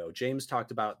while ago, James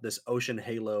talked about this Ocean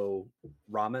Halo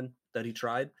ramen that he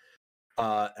tried,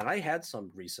 and I had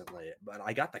some recently, but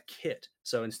I got the kit.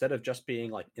 So instead of just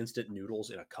being like instant noodles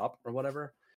in a cup or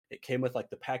whatever, it came with like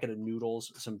the packet of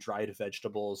noodles, some dried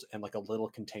vegetables, and like a little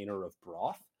container of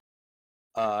broth,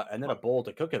 and then a bowl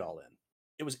to cook it all in.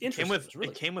 It was interesting.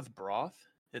 It came with broth.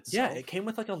 Yeah, it came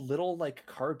with like a little like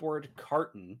cardboard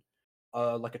carton,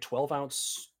 like a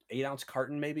 12-ounce, 8-ounce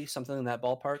carton, maybe something in that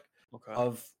ballpark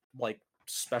of like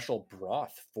special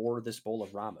broth for this bowl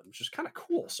of ramen, which is kind of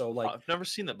cool. So like, I've never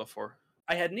seen that before.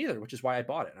 I hadn't either, which is why I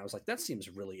bought it. And I was like, that seems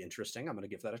really interesting. I'm going to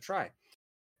give that a try.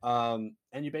 And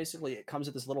you basically, it comes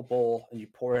with this little bowl and you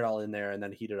pour it all in there and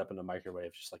then heat it up in the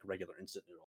microwave, just like regular instant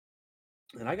noodle.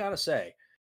 And I got to say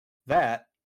that,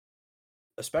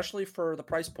 especially for the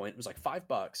price point, it was like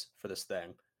 $5 for this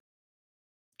thing.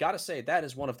 Gotta say, that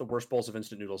is one of the worst bowls of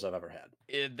instant noodles I've ever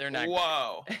had. They're not.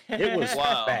 Wow. It was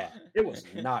Wow. bad. It was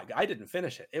not. I didn't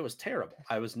finish it. It was terrible.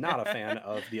 I was not a fan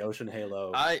of the Ocean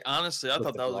Halo. I honestly, I with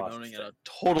thought the that was broth going in thing. a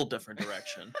total different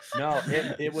direction. No,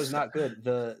 it was not good.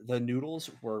 The noodles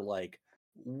were like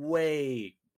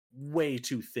way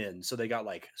too thin, so they got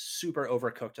like super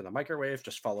overcooked in the microwave.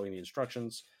 Just following the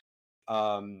instructions,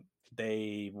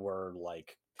 they were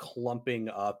like clumping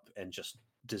up and just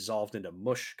dissolved into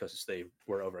mush because they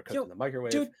were overcooked in the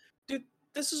microwave. Dude,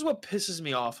 this is what pisses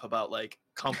me off about like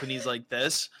companies like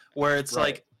this, where it's Right.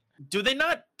 like, do they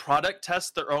not product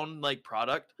test their own like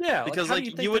product? Yeah, because how do like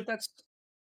you think you would, that's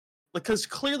because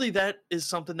clearly that is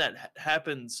something that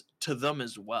happens to them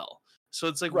as well. So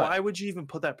it's like, Right. why would you even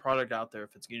put that product out there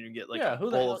if it's going to get like Yeah, a who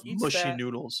the bowl hell of eats mushy that?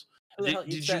 noodles? Who the hell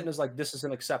Did eats you- that and is like, this is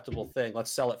an acceptable thing.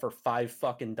 Let's sell it for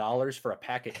 $5 for a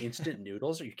pack of instant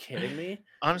noodles. Are you kidding me?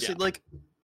 Honestly, Yeah. like,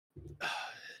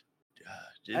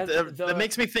 And that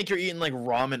makes me think you're eating like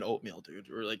ramen oatmeal, dude,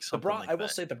 or like The something broth. like I will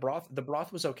that. say the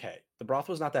broth was okay. The broth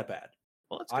was not that bad.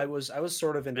 Well, that's I good. was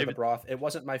sort of into Maybe- the broth. It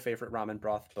wasn't my favorite ramen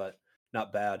broth, but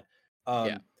not bad.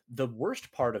 Yeah. The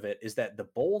worst part of it is that the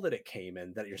bowl that it came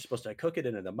in, that you're supposed to cook it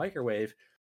in the microwave,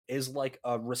 is like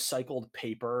a recycled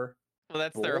paper. Well,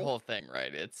 that's their bowl. whole thing,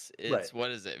 right? It's Right.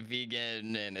 what is it?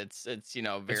 Vegan, and it's It's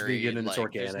very vegan and it's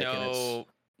like, there's organic and it's- no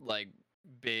like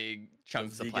big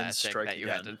chunks of vegans plastic strike that you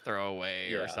have again. to throw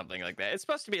away Yeah. or something like that. It's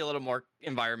supposed to be a little more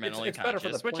environmentally it's better for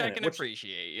the conscious, which I planet, can which-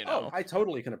 appreciate, you Oh, know. I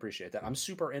totally can appreciate that. I'm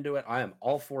super into it. I am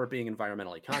all for being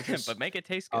environmentally conscious. But make it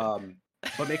taste good.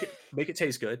 But make it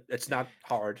taste good. It's not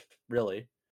hard, really.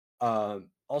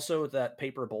 Also, that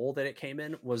paper bowl that it came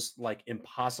in was like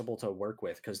impossible to work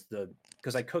with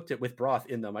because I cooked it with broth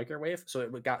in the microwave, so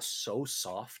it got so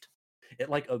soft, it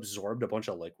like absorbed a bunch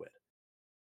of liquid.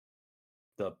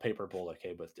 The paper bowl that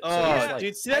came with it. So it was Oh, like-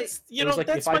 dude, see, that's it was like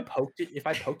that's if my if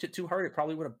I poked it too hard, it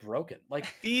probably would have broken. Like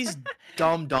these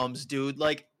dums, dude.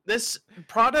 Like this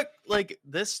product, like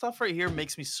this stuff right here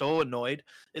makes me so annoyed.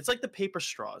 It's like the paper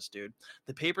straws, dude.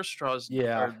 The paper straws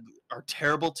Yeah. are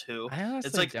terrible too. I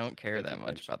honestly like- don't care that Making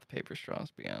much things- about the paper straws,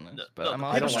 to be honest. No, But no, I'm the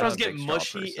also paper don't straws like get a big straw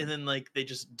mushy person. and then like they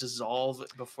just dissolve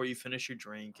before you finish your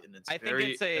drink, and it's I think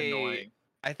very it's a- annoying.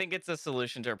 I think it's a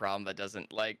solution to a problem that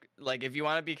doesn't like if you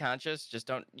want to be conscious, just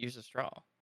don't use a straw.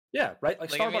 yeah, right.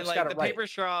 Like Like Starbucks I mean, like got the it right. paper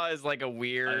straw is like a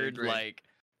weird agree. like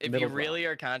if Middle you really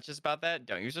are conscious about that,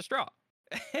 don't use a straw.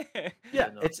 Yeah,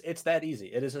 no. it's that easy.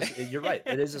 It is. You're right.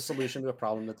 It is a solution to a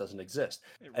problem that doesn't exist.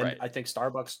 And Right. I think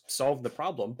Starbucks solved the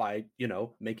problem by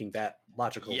making that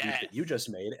logical leap that you Yes. just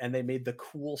made, and they made the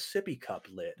cool sippy cup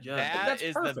lid. Yeah, That that's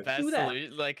is perfect. the Do best that.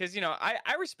 solution. Like, because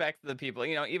I respect the people.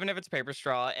 Even if it's paper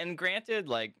straw. And granted,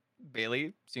 like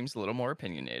Bailey seems a little more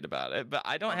opinionated about it, but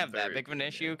I don't I'm have that very big of an issue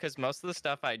opinionated. because most of the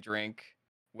stuff I drink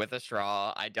with a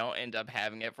straw, I don't end up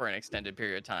having it for an extended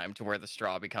period of time to where the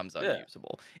straw becomes Yeah.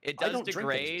 unusable. It I does don't drink things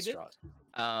with degrade. straws.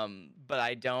 But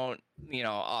I don't,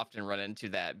 often run into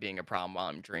that being a problem while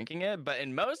I'm drinking it. But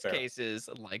in most Fair. cases,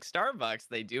 like Starbucks,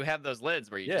 they do have those lids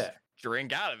where you just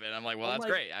drink out of it. I'm like, well, I'm that's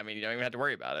like- great. I mean, you don't even have to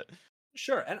worry about it.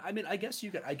 Sure, and I mean, I guess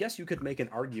you could make an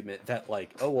argument that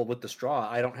like, oh well, with the straw,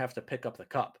 I don't have to pick up the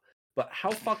cup. But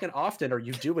how fucking often are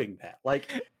you doing that? Like,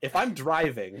 if I'm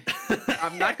driving,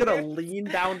 I'm not gonna lean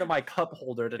down to my cup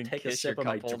holder to And take a kiss your sip of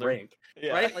my cup holder. drink,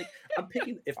 Yeah. right? Like,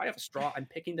 if I have a straw, I'm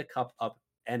picking the cup up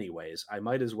anyways. I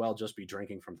might as well just be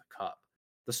drinking from the cup.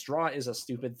 The straw is a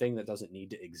stupid thing that doesn't need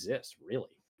to exist, really.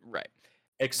 Right.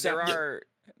 Except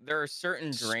There are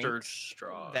certain Stirred drinks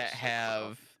straws. that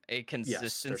have a they're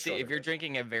consistency. straws If are you're good.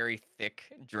 drinking a very thick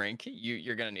drink,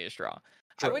 you're gonna need a straw.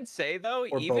 I True. would say though,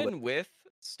 Or even boba. with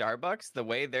Starbucks, the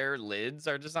way their lids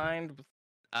are designed,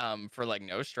 for like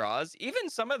no straws, even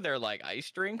some of their like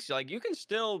ice drinks, like you can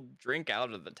still drink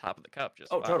out of the top of the cup just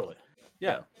fine. totally.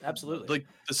 Yeah, absolutely. Like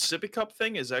the sippy cup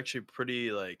thing is actually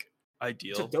pretty like It's a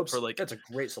ideal dope, for like that's a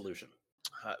great solution.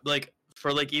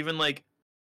 even like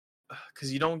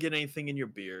because you don't get anything in your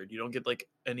beard, you don't get like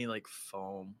any like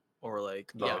foam or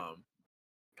like Yeah.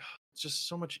 it's just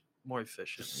so much more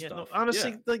efficient. Just Yeah, no, stuff.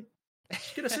 honestly, Yeah. like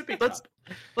Just get a sippy Let's-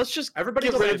 cup. let's just Everybody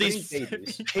get goes rid out of getting these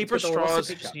babies. paper With a little straws.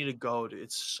 sippy Just cup. need to go, dude.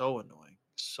 It's so annoying.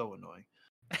 So annoying.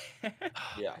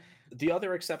 Yeah. The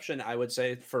other exception I would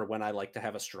say for when I like to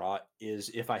have a straw is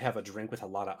if I have a drink with a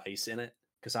lot of ice in it,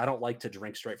 because I don't like to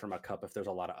drink straight from a cup if there's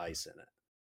a lot of ice in it,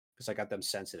 because I got them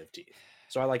sensitive teeth.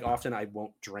 So I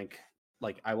won't drink,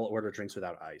 like I will order drinks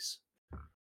without ice.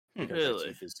 Because my Really?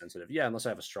 teeth is sensitive. Yeah, unless I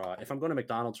have a straw. If I'm going to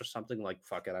McDonald's or something, like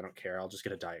fuck it, I don't care. I'll just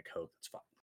get a Diet Coke. That's fine.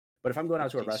 But if I'm going out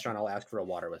to a Decent. restaurant, I'll ask for a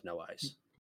water with no ice.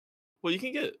 Well, you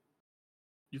can get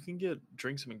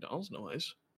drinks at McDonald's, no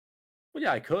ice. Well,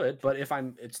 yeah, I could, but if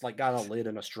it's like got a lid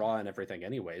and a straw and everything,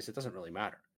 anyways, it doesn't really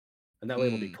matter. And that way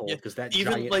it'll be cold Yeah, because that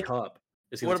even, giant like, cup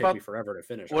is what going to take about- me forever to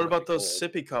finish. I What want it to about be those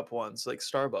cold. sippy cup ones, like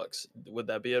Starbucks? Would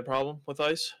that be a problem with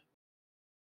ice?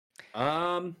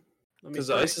 Let me Because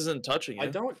think. ice isn't touching it. I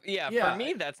don't. Yeah, Yeah, for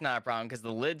me that's not a problem because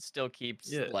the lid still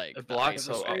keeps Yeah, like it the blocks ice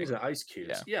The so away. strings and ice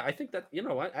cubes. Yeah. Yeah, I think that you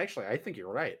know what? Actually, I think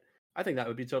you're right. I think that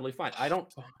would be totally fine.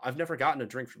 I've never gotten a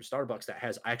drink from Starbucks that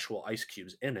has actual ice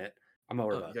cubes in it. I'm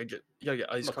more of Oh, a, you gotta get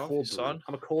I'm iced a coffee, cold brew. son.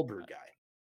 I'm a cold brew guy.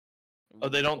 Oh,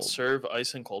 they don't Cold. serve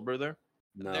ice and cold brew there.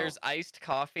 No. There's iced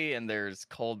coffee and there's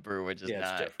cold brew, which is Yeah, it's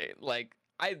not different. like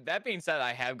that being said,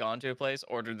 I have gone to a place,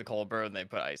 ordered the cold brew, and they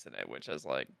put ice in it, which is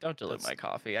like, don't dilute That's- my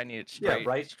coffee. I need it Yeah, straight,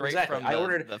 right, straight exactly. from I the,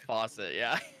 ordered- the faucet.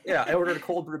 Yeah. Yeah, I ordered a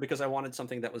cold brew because I wanted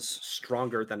something that was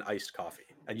stronger than iced coffee,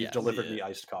 and you Yes. delivered Yeah. me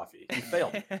iced coffee. You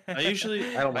failed. I usually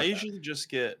I don't I like that. usually just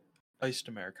get iced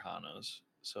americanos.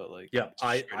 So like Yeah, it's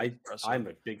straight espresso. I'm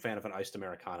a big fan of an iced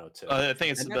americano too. I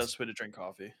think it's And the that's- best way to drink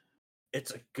coffee.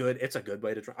 It's a good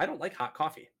way to drink. I don't like hot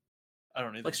coffee. I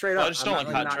don't either. Like straight Well, up, I just I'm don't not,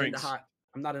 like hot not drinks. Into hot.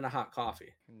 I'm not into hot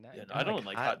coffee. Yeah, no, I don't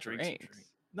like hot drinks.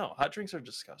 No, hot drinks are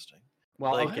disgusting.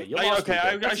 Well, Like, okay, you I lost me there.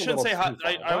 I That's a shouldn't little say hot.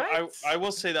 too far. I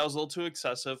will say that was a little too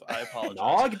excessive. I apologize.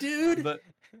 Nog, dude. But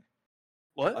A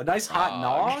what? nice hot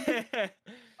nog.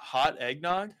 Hot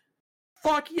eggnog?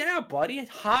 Fuck yeah, buddy!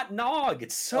 Hot nog.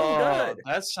 It's so Oh, good.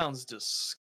 That sounds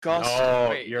disgusting. No,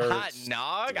 Wait, you're hot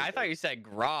nog? I stupid. thought you said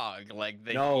grog, like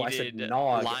the No, I said heated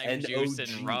nog, lime juice and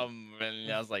N-O-G. rum,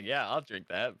 and I was like, yeah, I'll drink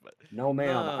that. But No,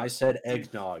 ma'am. No, I said dude.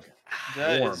 eggnog.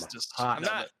 That Warm, is just hot. I'm no,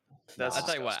 not- That's I'll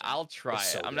tell you what, disgusting. I'll try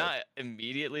It's it. so I'm good. not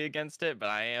immediately against it, but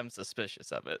I am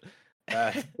suspicious of it.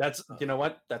 That's you know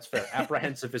what? That's fair.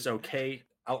 Apprehensive is okay.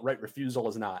 Outright refusal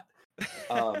is not.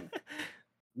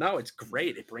 No, it's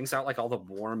great. It brings out like all the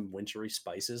warm, wintry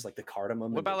spices, like the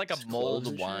cardamom. What and about the like a cloves mulled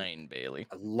and shit. wine, Bailey?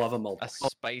 I love a mulled A wine.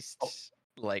 spiced,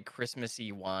 like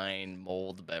Christmassy wine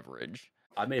mulled beverage.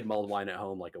 I made mulled wine at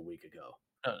home like a week ago.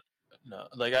 No,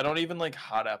 like I don't even like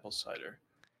hot apple cider.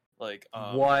 Like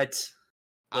What?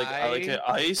 Like I like it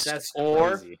iced That's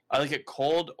or crazy. I like it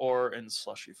cold or in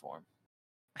slushy form.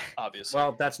 Obviously.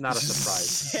 Well, that's not a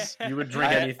surprise. You would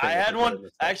drink I, anything. I if had you put it one. in a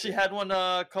I actually slushy. had one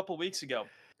a couple weeks ago.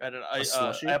 I had an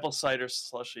slushy? apple cider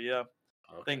slushy. Yeah,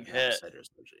 thing Okay, hit. cider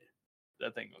slushy.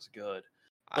 that thing was good.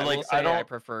 I But, will like, say I I don't-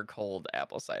 prefer cold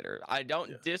apple cider. I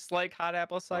don't Yeah. dislike hot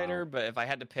apple cider, Wow. but if I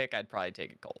had to pick, I'd probably take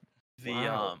it cold. The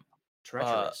Wow.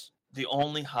 Treacherous. the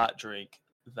only hot drink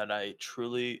that I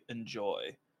truly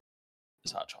enjoy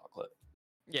is hot chocolate.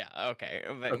 Yeah, okay.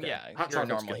 But Okay, yeah, hot you're a chocolate's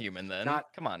normal good. human then.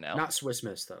 Not- Come on now. Not Swiss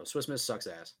Miss though. Swiss Miss sucks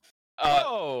ass.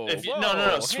 Whoa, If you, whoa, no,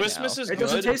 hey Swiss now. Miss is It good.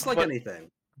 doesn't taste like but,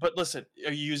 anything. But listen,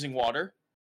 are you using water?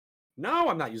 No,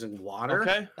 I'm not using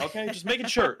water. Okay, just making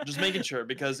sure. Just making sure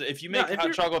because if you No, make if hot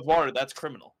you're- chocolate with water, that's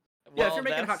criminal. Yeah, if Well, you're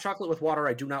making hot that's chocolate with water,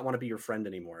 I do not want to be your friend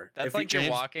anymore. that's If you, like you're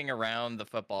James- walking around the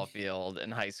football field in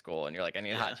high school, and you're like, I need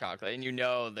Yeah. hot chocolate, and you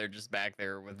know they're just back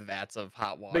there with vats of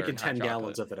hot water making and hot 10 chocolate.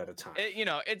 gallons of it at a time. You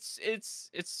know, it's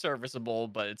serviceable,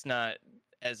 but it's not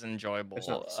as enjoyable It's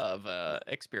not the same. of a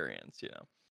experience. You know.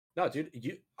 No, dude,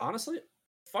 you honestly,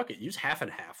 fuck it. Use half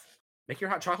and half. Make your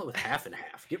hot chocolate with half and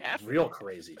half. Get Half and real half.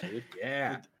 crazy, dude.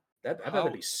 Yeah. With- I bet how-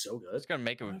 that'd be so good. Just gonna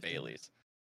make it with What? Bailey's.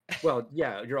 Well,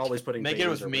 yeah, you're always putting Make it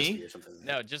Baileys with or me? whiskey or something.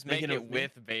 No, just make Making it it with me?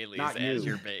 with Bailey's Not as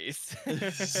you. your base.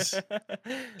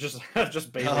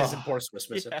 just Baileys and Oh, pour Swiss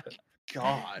Miss in yeah. it.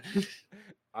 God.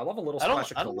 I love a little I don't-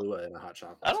 splash of I don't- Kahlua in a hot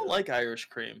chocolate. I don't too. like Irish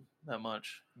cream that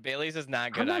much. Bailey's is not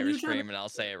I'm good not Irish huge on cream, it. and I'll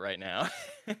say it right now.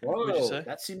 What'd you Whoa, say?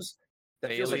 that feels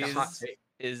like a hot Bailey's take.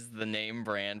 is the name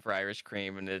brand for Irish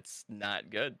cream, and it's not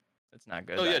good. It's not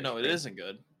good. Oh yeah, Irish no, it cream. isn't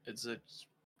good. It's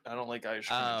I don't like Irish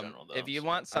cream in general though. If you so-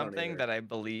 want I don't something either. that I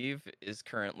believe is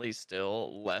currently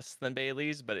still less than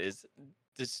Bailey's, but is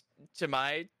just to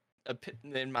my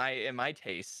in my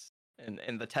taste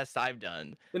and the tests I've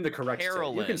done, In the correct taste.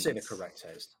 You can say the Carolyn's. correct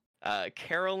taste.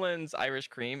 Carolyn's Irish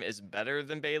cream is better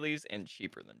than Bailey's and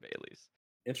cheaper than Bailey's.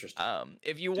 Interesting.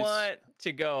 If you Just- want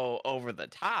to go over the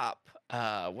top,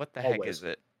 what the heck Always. is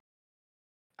it?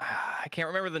 I can't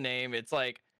remember the name. It's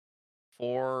like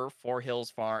Four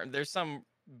Hills Farm. There's some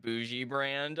bougie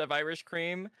brand of Irish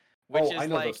cream, which Oh, I is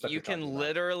know those like stuff you you're talking can about.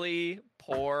 literally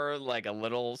pour like a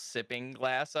little sipping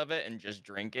glass of it and just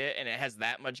drink it, and it has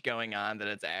that much going on that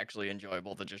it's actually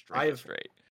enjoyable to just drink it I've- straight.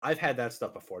 I've had that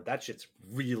stuff before. That shit's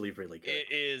really, really good.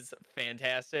 It is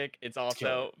fantastic. It's killer.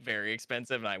 also very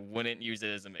expensive, and I wouldn't use it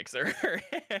as a mixer.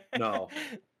 No.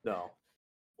 No.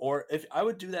 Or if I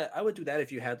would do that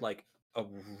if you had like a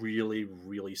really,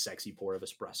 really sexy pour of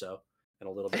espresso and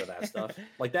a little bit of that stuff.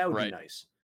 Like that would Right. be nice.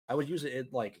 I would use it in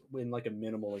like a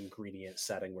minimal ingredient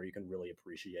setting where you can really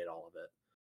appreciate all of it.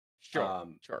 Sure,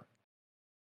 sure.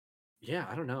 Yeah,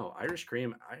 I don't know. Irish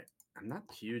cream, I'm not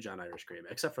huge on Irish cream,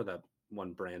 except for the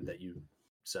one brand that you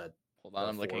said. Hold on, What,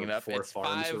 I'm looking Four- it up. Four It's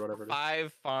Farms or whatever it is?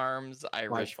 Five Farms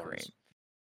Irish Farms. cream.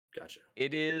 Gotcha.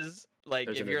 It is like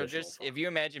There's if an you're additional just farm. if you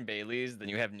imagine Bailey's, then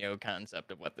you have no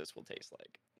concept of what this will taste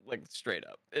like. Like straight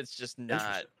up, it's just not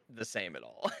Interesting. the same at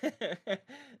all.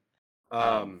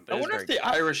 Um, But I it's wonder very if the good.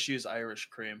 Irish use Irish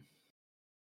cream.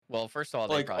 Well, first of all,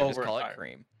 they like, probably just over call it Irish.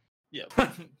 cream. Yeah.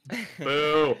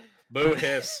 boo. Boo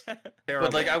hiss.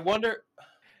 But like I wonder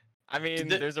I mean,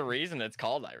 the- there's a reason it's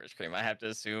called Irish cream. I have to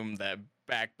assume that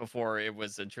back before it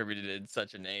was attributed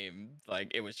such a name,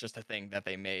 like it was just a thing that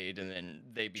they made, and then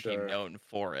they became Sure. known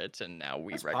for it, and now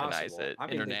we That's recognize possible. it I mean,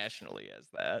 they- internationally as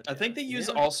that. I think they use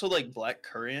Yeah. also like black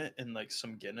currant and like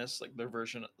some Guinness, like their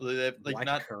version they have, like Black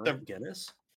not currant their,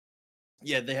 Guinness.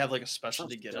 yeah, they have like a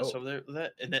specialty Sounds Guinness dope. over there with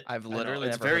that. And it, I've I know, literally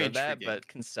it's never very heard of that, intriguing. but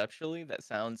conceptually, that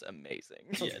sounds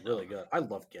amazing. Sounds Yeah, really good. I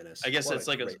love Guinness. I guess What it's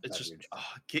like great it's just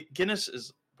beverage. Guinness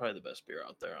is probably the best beer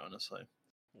out there, honestly.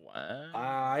 Wow.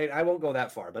 I won't go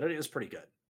that far, but it is pretty good.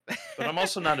 But I'm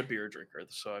also not a beer drinker,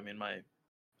 so I mean my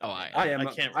Oh, I I am. I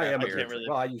can't I am I a can't beer. really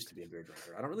Well, I used to be a beer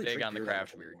drinker. I don't really big drink on the beer that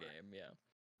craft much beer anymore. game.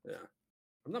 Yeah. Yeah,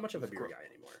 I'm not much of a We've beer grown- guy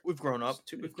anymore. we've grown up. It's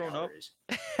too many We've grown up.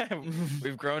 calories.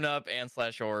 We've grown up and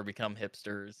 / or become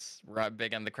hipsters. We're not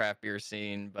big on the craft beer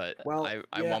scene, but Well, I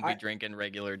yeah, won't be I- drinking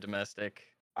regular domestic.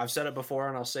 I've said it before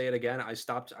and I'll say it again. I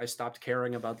stopped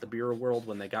caring about the beer world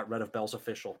when they got rid of Bell's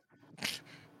Official.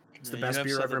 It's the Yeah, you best have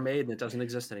beer ever something- made, and it doesn't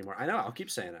exist anymore. I know. I'll keep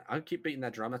saying it. I'll keep beating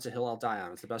that drum. That's a hill I'll die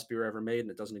on. It's the best beer ever made, and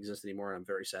it doesn't exist anymore. And I'm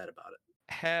very sad about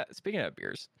it. Speaking of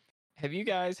beers, have you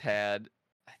guys had?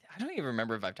 I don't even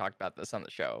remember if I've talked about this on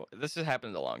the show. This has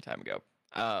happened a long time ago.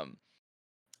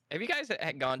 Have you guys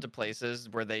had gone to places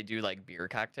where they do like beer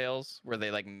cocktails, where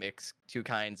they like mix two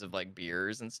kinds of like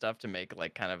beers and stuff to make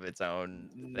like kind of its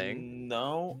own thing?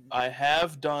 No, I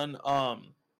have done.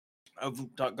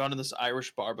 Gone to this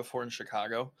Irish bar before in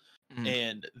Chicago, Mhm.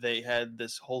 and they had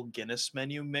this whole Guinness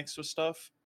menu mixed with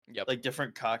stuff, Yep. like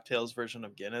different cocktails version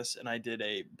of Guinness. And I did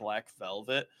a black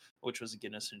velvet, which was a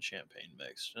Guinness and champagne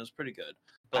mix. It was pretty good.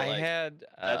 But I like, had.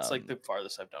 that's like the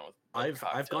farthest I've done with. Like,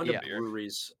 I've gone cocktail to beer.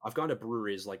 breweries. I've gone to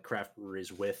breweries like craft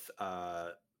breweries with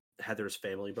Heather's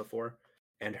family before,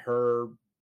 and her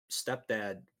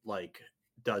stepdad like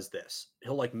does this.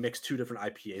 He'll like mix two different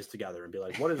IPAs together and be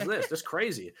like, "What is this? That's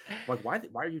crazy!" I'm like,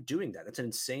 why are you doing that? That's an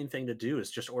insane thing to do.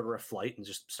 Is just order a flight and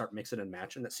just start mixing and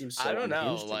matching. That seems so I don't know,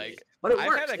 unhinged to me. like, but it I've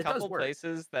works. had a It couple does work.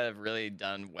 places that have really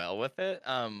done well with it.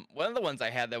 One of the ones I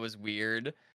had that was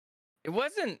weird. It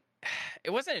wasn't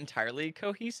entirely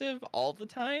cohesive all the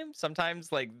time.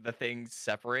 Sometimes like the things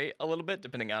separate a little bit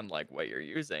depending on like what you're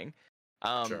using.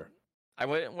 Sure. I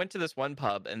went to this one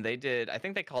pub and they did, I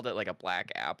think they called it like a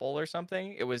black apple or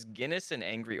something. It was Guinness and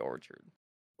Angry Orchard.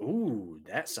 Ooh,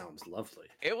 that sounds lovely.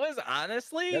 It was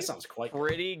honestly That sounds quite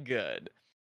pretty good.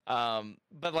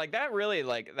 But like that really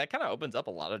like that kind of opens up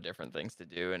a lot of different things to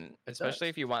do, and It especially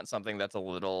does. if you want something that's a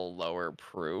little lower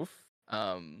proof.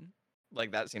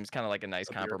 Like that seems kind of like a nice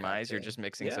A beer compromise. You're cocktail. just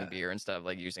mixing some Yeah. beer instead of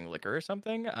like using liquor or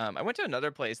something. I went to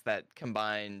another place that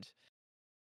combined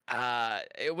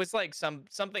it was like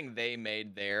something they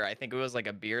made there. I think it was like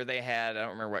a beer they had. I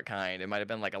don't remember what kind. It might have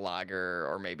been like a lager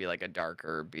or maybe like a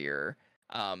darker beer.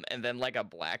 And then like a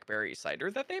blackberry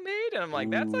cider that they made, and I'm like,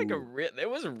 that's like Ooh, it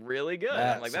was really good. And I'm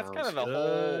that like, that's kind sounds of the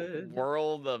whole good.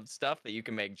 world of stuff that you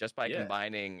can make just by Yeah,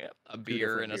 combining a 2 beer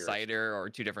different and a beers. cider or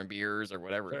 2 different beers or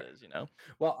whatever Sure. it is, you know?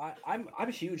 Well,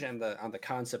 I'm huge on the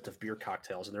concept of beer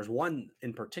cocktails, and there's one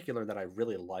in particular that I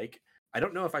really like. I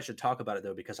don't know if I should talk about it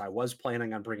though, because I was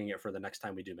planning on bringing it for the next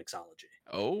time we do mixology.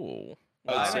 Oh, I well,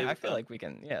 would Um, save I it feel then. like we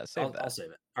can, yeah, save I'll that.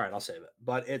 save it. All right, I'll save it.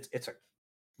 But it's a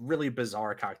really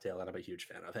bizarre cocktail that I'm a huge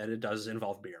fan of, and it does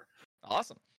involve beer.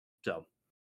 Awesome. So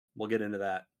we'll get into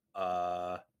that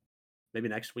maybe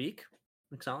next week.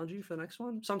 Mixology for the next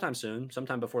one, sometime soon,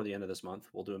 sometime before the end of this month.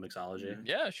 We'll do a mixology.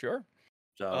 Yeah, sure.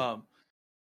 So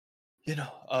You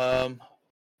know,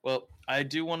 well, I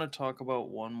do want to talk about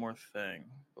one more thing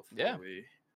before Yeah. we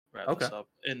wrap Okay. this up,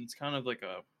 and it's kind of like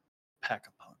a pack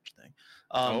a punch thing.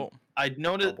 Oh, I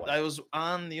noted boy. I was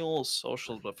on the old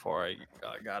socials before I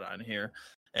got on here,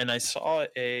 and I saw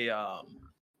a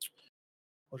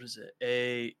what is it?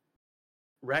 A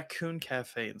Raccoon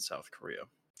Cafe in South Korea.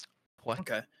 what?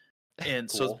 Okay, and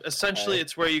Cool. so essentially, Okay.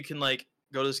 it's where you can like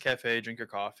go to this cafe, drink your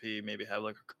coffee, maybe have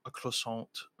like a croissant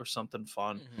or something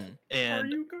fun, Mhm. Are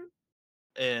and you good?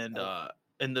 and Oh. uh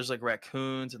and there's like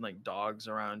raccoons and like dogs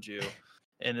around you,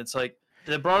 and it's like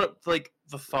they brought up like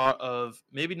the thought of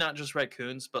maybe not just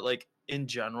raccoons but like in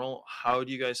general, how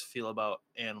do you guys feel about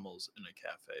animals in a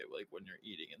cafe, like when you're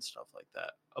eating and stuff like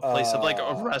that, a place of like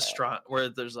a restaurant where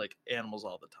there's like animals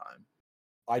all the time?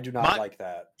 I do not My like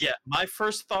that. Yeah, my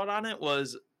first thought on it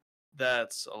was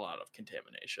that's a lot of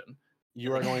contamination.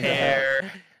 You And, are like, going to have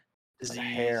hair, It's disease.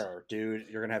 hair, dude.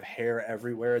 You're gonna have hair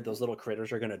everywhere. Those little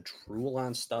critters are gonna drool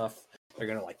on stuff. They're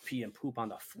gonna like pee and poop on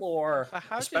the floor. But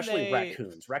how do Especially they?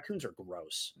 raccoons. Raccoons are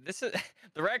gross. This is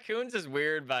the raccoons is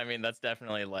weird, but I mean that's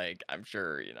definitely like I'm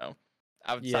sure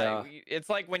outside. Yeah. It's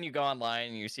like when you go online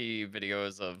and you see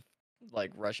videos of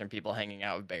like Russian people hanging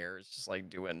out with bears, just like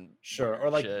doing Sure. weird Or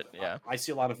like shit. Yeah, I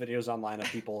see a lot of videos online of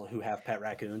people who have pet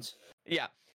raccoons. yeah.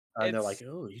 And they're like, It's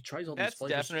oh, he tries all these that's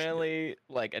flavors of chicken. definitely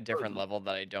like a different level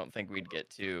that I don't think we'd get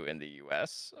to in the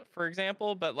U.S. for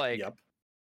example. But like Yep.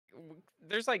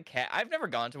 there's like cat. I've never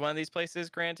gone to one of these places,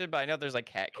 granted, but I know there's like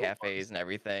cat Oh, fun. cafes and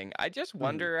everything. I just Mhm.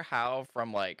 wonder how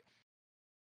from like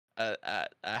a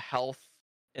health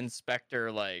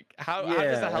inspector like how does Yeah,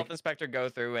 a health like inspector go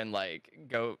through and like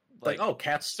go like, like oh,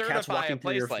 cats certify walking a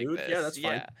through your place like food. Yeah, this? that's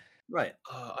fine. Yeah. Right.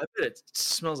 I bet it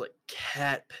smells like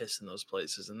cat piss in those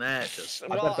places, and that just I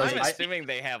Well, bet those I'm I assuming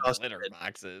they have disgusted. litter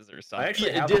boxes or I something. actually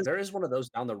Yeah, it have is. there is one of those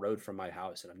down the road from my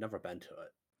house, and I've never been to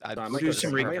it. I'd So I We'll might do go it's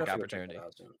some a check. I might perfect have to go check that opportunity.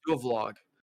 out soon. do a vlog.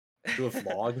 Do a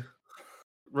vlog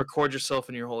Record yourself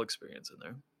and your whole experience in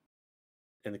there.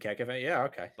 in the cat cafe. Yeah,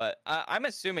 okay. But I'm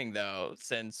assuming though,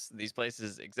 since these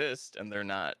places exist and they're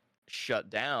not shut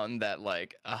down, that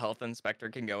like a health inspector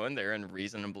can go in there and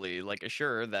reasonably like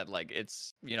assure that like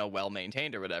it's well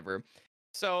maintained or whatever.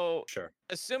 So Sure.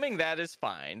 assuming that is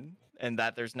fine and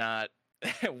that there's not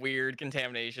weird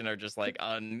contamination or just like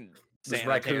Those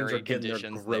raccoons are unsanitary getting their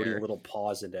conditions grody there. little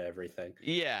paws into everything,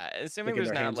 Yeah, assuming sticking there's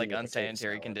their not hands in like your potato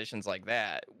unsanitary salad. conditions like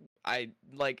that. I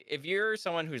like if you're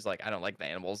someone who's like I don't like the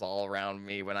animals all around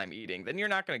me when I'm eating, then you're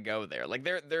not going to go there. Like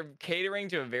they're catering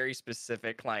to a very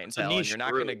specific It's a clientele and niche you're not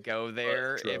going to group, go but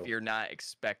there if True. you're not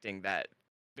expecting that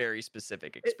very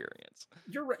specific It, experience.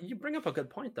 you're right. You bring up a good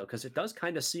point though, because it does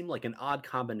kind of seem like an odd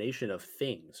combination of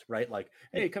things, right? Like,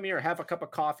 hey, come here, have a cup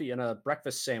of coffee and a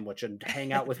breakfast sandwich, and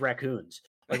hang out with raccoons.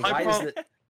 Like, my why is problem. it?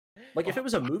 Like, if it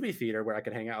was a movie theater where I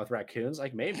could hang out with raccoons,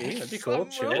 like maybe that'd be cool, Some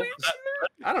chill. movie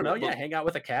I don't know, But- yeah, hang out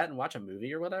with a cat and watch a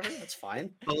movie or whatever. That's fine.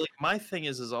 But like my thing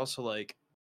is also like,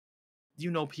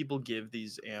 people give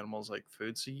these animals like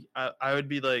food, so I would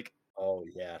be like, Oh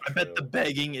yeah, I bet the true.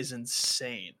 begging is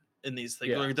insane in these things.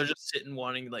 Yeah. Like they're just sitting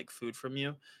wanting like food from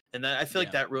you, and that I feel like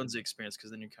Yeah. that ruins the experience because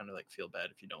then you kind of like feel bad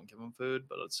if you don't give them food,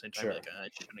 but at the same time, you're Sure. like I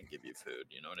shouldn't give you food.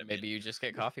 You know what I mean? Maybe you just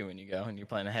get coffee when you go and you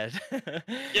plan ahead. Yeah,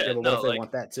 Yeah, but what no, if they like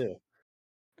want that too?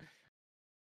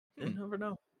 you never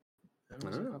know. I Never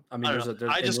don't know. know. I mean, I there's don't a know.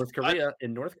 there's, I in just North Korea.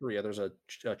 In North Korea, there's a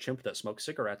chimp that smokes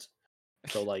cigarettes.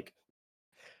 So like,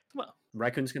 well,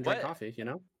 raccoons can drink What? coffee. You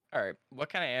know. All right, what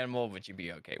kind of animal would you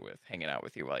be okay with hanging out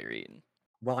with you while you're eating?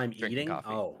 While I'm Drinking eating? coffee.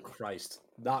 Oh, Christ.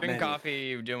 Not Drinking many.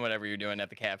 coffee, doing whatever you're doing at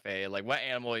the cafe. Like, what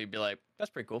animal you'd be like,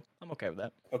 that's pretty cool. I'm okay with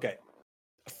that. Okay.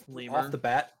 Lemur. Off the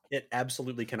bat, it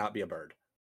absolutely cannot be a bird.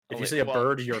 If you Wait, say a well-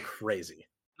 bird, you're crazy.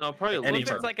 No, probably a What Any if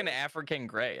lemur. it's like an African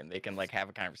gray and they can like have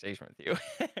a conversation with you?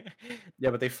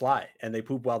 Yeah, but they fly and they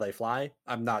poop while they fly.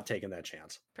 I'm not taking that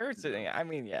chance. Parrots, I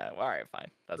mean, yeah. All right, fine.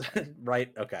 That's fine.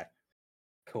 Right? Okay.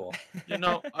 Cool. You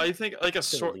know, I think like a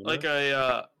Still a sort like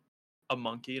lemur? a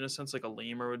monkey in a sense, like a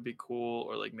lemur would be cool,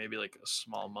 or like maybe like a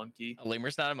small monkey. A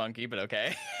lemur's not a monkey, but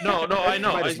okay. No, I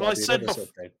know. Might as Well, I be, said they're the before.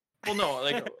 same thing. Well, no,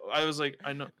 like I was like,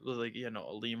 I know, like no,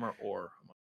 a lemur or a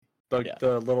monkey. The, Yeah.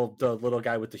 the little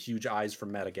guy with the huge eyes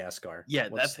from Madagascar. Yeah,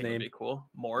 What's that his thing would be cool.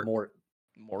 Mort.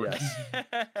 Mort.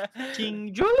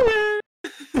 King Julian.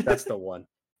 That's the one.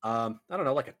 I don't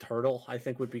know, like a turtle, I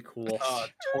think would be cool.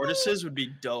 Tortoises would be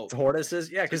dope.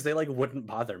 Tortoises, yeah, because they like wouldn't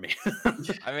bother me.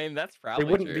 I mean, that's They probably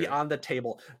wouldn't be true. on the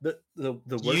table. The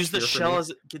worst Use the fear for shell me-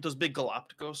 as get those big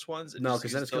Galapagos ones. and no, just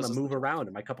because use then it's gonna those as- move around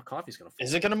and my cup of coffee's gonna fall.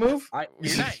 Is it gonna move?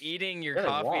 You're not eating your Yeah, they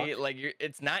coffee. walk. Like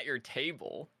it's not your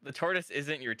table. The tortoise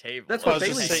isn't your table. That's It what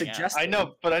just Bailey hang out. suggested. I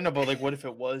know, but like, what if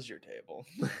it was your table?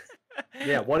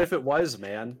 Yeah, what if it was,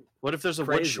 man? What if there's a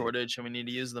wood Crazy. shortage and we need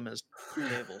to use them as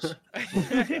tables?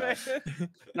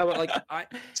 No, but like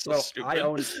So well,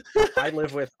 stupid.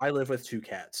 I live with two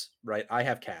cats, right? I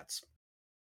have cats.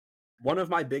 One of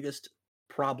my biggest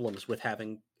problems with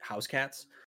having house cats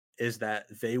is that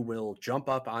they will jump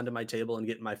up onto my table and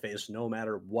get in my face no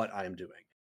matter what I am doing.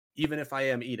 Even if I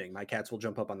am eating, my cats will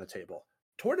jump up on the table.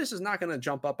 Tortoise is not going to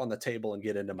jump up on the table and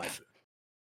get into my food.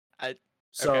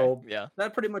 So Okay, yeah.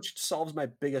 that pretty much solves my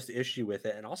biggest issue with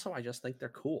it. And also, I just think they're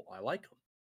cool. I like them.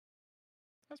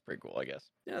 That's pretty cool, I guess.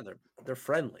 Yeah, they're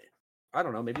friendly. I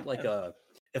don't know, maybe like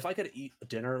if I could eat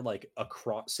dinner like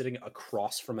sitting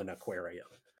across from an aquarium,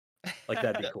 like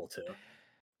that'd be cool too.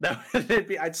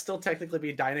 I'd still technically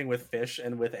be dining with fish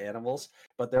and with animals,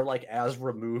 but they're like as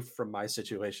removed from my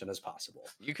situation as possible.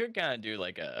 You could kind of do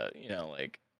like a,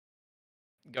 like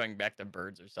going back to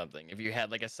birds or something. If you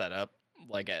had like a setup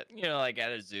like at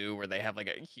a zoo where they have like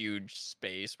a huge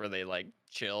space where they like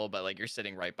chill, but like you're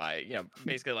sitting right by,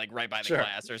 basically like right by the Sure.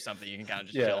 glass or something. You can kind of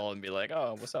just Yeah. chill and be like,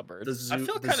 oh, what's up, bird? The zoo, I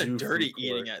feel the kind zoo of dirty food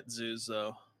eating court. at zoos,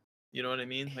 though. You know what I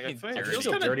mean? Like I feel, I Dirty.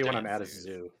 feel kinda dirty when I'm at at a zoos.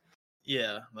 zoo.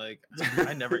 Yeah, like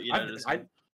I never eat at a zoo.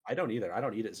 I don't either. I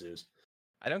don't eat at zoos.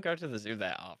 I don't go to the zoo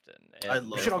that often. I And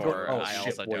love We should all go- therefore, oh, I shit,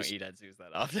 also boys. don't eat at zoos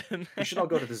that often. We should all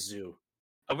go to the zoo.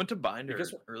 I went to Binder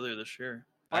Because- earlier this year.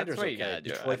 That's Binder's what you okay. gotta do.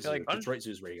 I Detroit, feel like Zoo. Detroit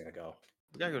Zoo's where you gotta go.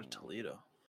 We gotta go to Toledo.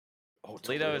 Oh,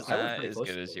 Toledo is I live not pretty as close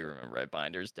good to as you Toledo. remember. Right?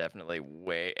 Binder's definitely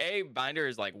Binder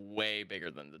is like way bigger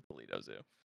than the Toledo Zoo.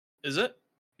 Is it?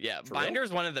 Yeah, For real? Binder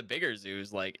is one of the bigger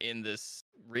zoos like in this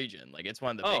region. Like it's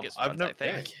one of the Oh, biggest I've ones, never. I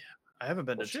think. I haven't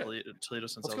been Well, to shit. Toledo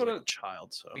since Let's I was go like a to-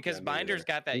 child. So Because Yeah, me Binder's neither.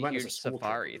 got that We went as a huge school trip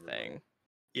safari when we were little. thing.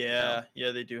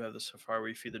 yeah, they do have the safari where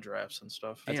you feed the giraffes and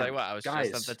stuff. I tell you Damn, what, I was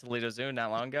guys. just at the Toledo Zoo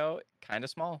not long ago. Kind of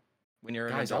small when you're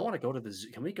an Guys, I adult. want to go to the zoo.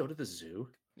 Can we go to the zoo?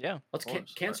 Yeah, Let's Of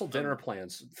course. cancel I'm- dinner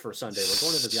plans for Sunday. We're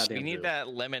going to the goddamn we need zoo. that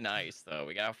lemon ice though.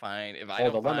 We gotta find if I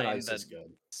Oh, don't the lemon find ice the is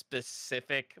good.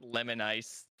 specific lemon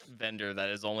ice vendor that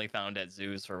is only found at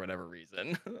zoos for whatever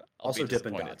reason. I'll Also, be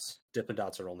Dippin' disappointed. Dots. Dippin'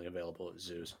 Dots are only available at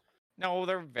zoos. No,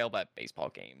 they're available at baseball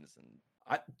games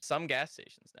and some gas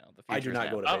stations now. The I do Future's not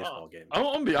now. go to Uh-uh. baseball games. I'm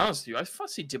gonna be honest with you. I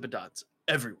see Dippin' Dots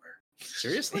everywhere.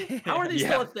 Seriously? How are they Yeah.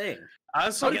 still a thing?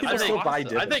 Also, How do people still buy I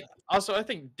Dippin' think Dots? I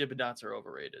think Dippin' Dots are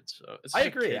overrated. So it's I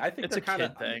just a agree. kid- I think it's they're a kinda-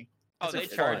 kid thing. Oh, It's a they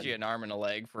kid charge fun. you an arm and a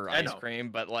leg for I ice know.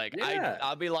 cream, but like Yeah.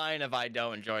 I'll be lying if I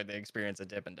don't enjoy the experience of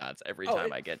Dippin' Dots every Oh,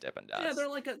 time I get Dippin' Dots. Yeah,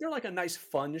 they're like a nice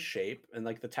fun shape, and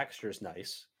like the texture is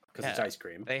nice because it's Yeah. ice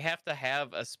cream. They have to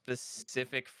have a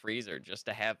specific freezer just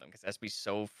to have them because it has to be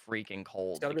so freaking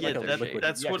cold. It's gotta to be like get a their that- shape. liquid.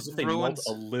 that's yeah, what 'cause if they ruins-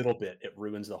 melt a little bit, it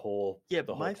ruins the whole. Yeah, the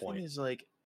but whole my point. thing is like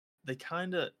they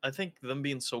I think them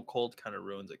being so cold kind of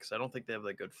ruins it because I don't think they have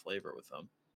that good flavor with them.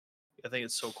 I think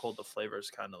it's so cold the flavor is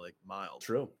kind of like mild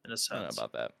True. in a I don't know sense.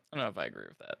 about that. I don't know if I agree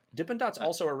with that. Dippin' Dots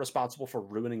also are responsible for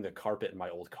ruining the carpet in my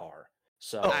old car.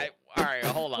 So. Oh. All right,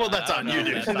 hold on. Well, that's I on don't you, know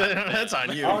dude. if that's on That's them.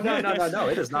 on you. Oh no!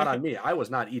 It is not on me. I was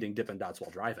not eating Dippin' Dots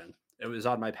while driving. It was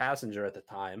on my passenger at the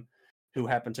time, who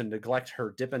happened to neglect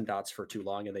her Dippin' Dots for too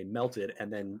long, and they melted.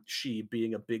 And then she,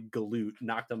 being a big galoot,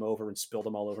 knocked them over and spilled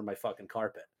them all over my fucking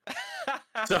carpet.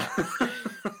 So,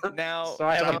 Now, So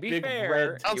I have to a be big fair,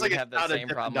 red- Sounds you like would it's have the not a same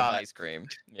Dippin' problem Dot. with ice cream.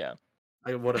 Yeah.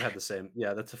 I would have had the same.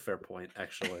 Yeah, that's a fair point,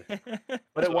 actually. But So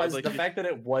it I was was like, the you- fact that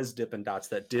it was Dippin' Dots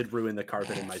that did ruin the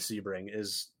carpet in my Sebring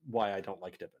is why I don't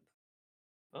like Dippin'.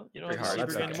 Well, you know, Pretty it's hard. not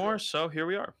That's Sebring not anymore, so here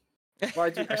we are. Well, I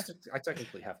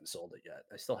technically haven't sold it yet.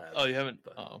 I still have. Oh, you haven't?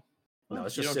 But- Oh, No, Well,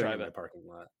 it's you just don't sitting drive in my it. parking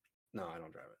lot. No, I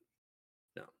don't drive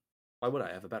it. No. Why would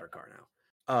I have a better car now?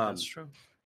 That's true.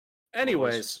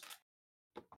 Anyways,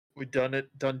 We did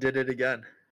it again.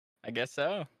 I guess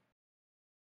so.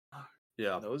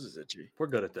 yeah, Nose is itchy. we're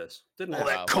good at this. Didn't All have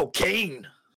that cocaine.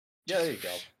 Yeah, there you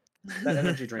go. That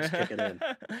energy drink's kicking in.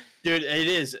 Dude, it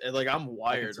is. Like, I'm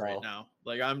wired right tell. now.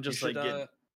 Like, I'm just should, like getting.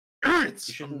 You I'm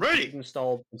should ready.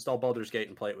 install Baldur's Gate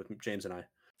and play it with James and I.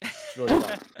 It's really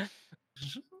fun.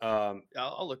 Yeah,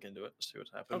 I'll look into it, see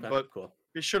what's happening. Okay, But cool.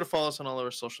 be sure to follow us on all our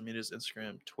social medias: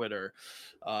 Instagram, Twitter.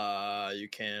 You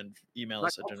can email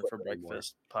us at Not Twitter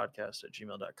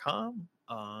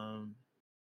dinnerforbreakfastpodcast@gmail.com.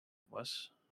 Wes,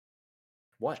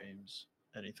 What? James,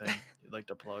 anything you'd like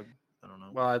to plug? I don't know.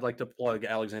 Well, I'd like to plug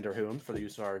Alexander Hume for the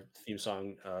use of our theme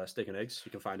song, Steak and Eggs.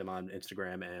 You can find him on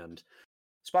Instagram and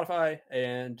Spotify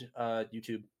and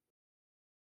YouTube.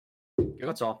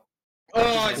 That's all.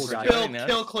 Oh, I Cool guy. spilled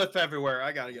kill cliff everywhere.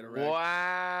 I gotta get a wreck.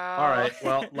 Wow. All right.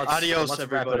 Well, Adios, let's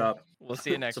wrap everybody. it up We'll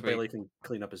see you next so week. Bailey can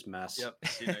clean up his mess. Yep.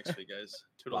 See you next week, guys.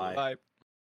 Toodaloo. Bye. Bye.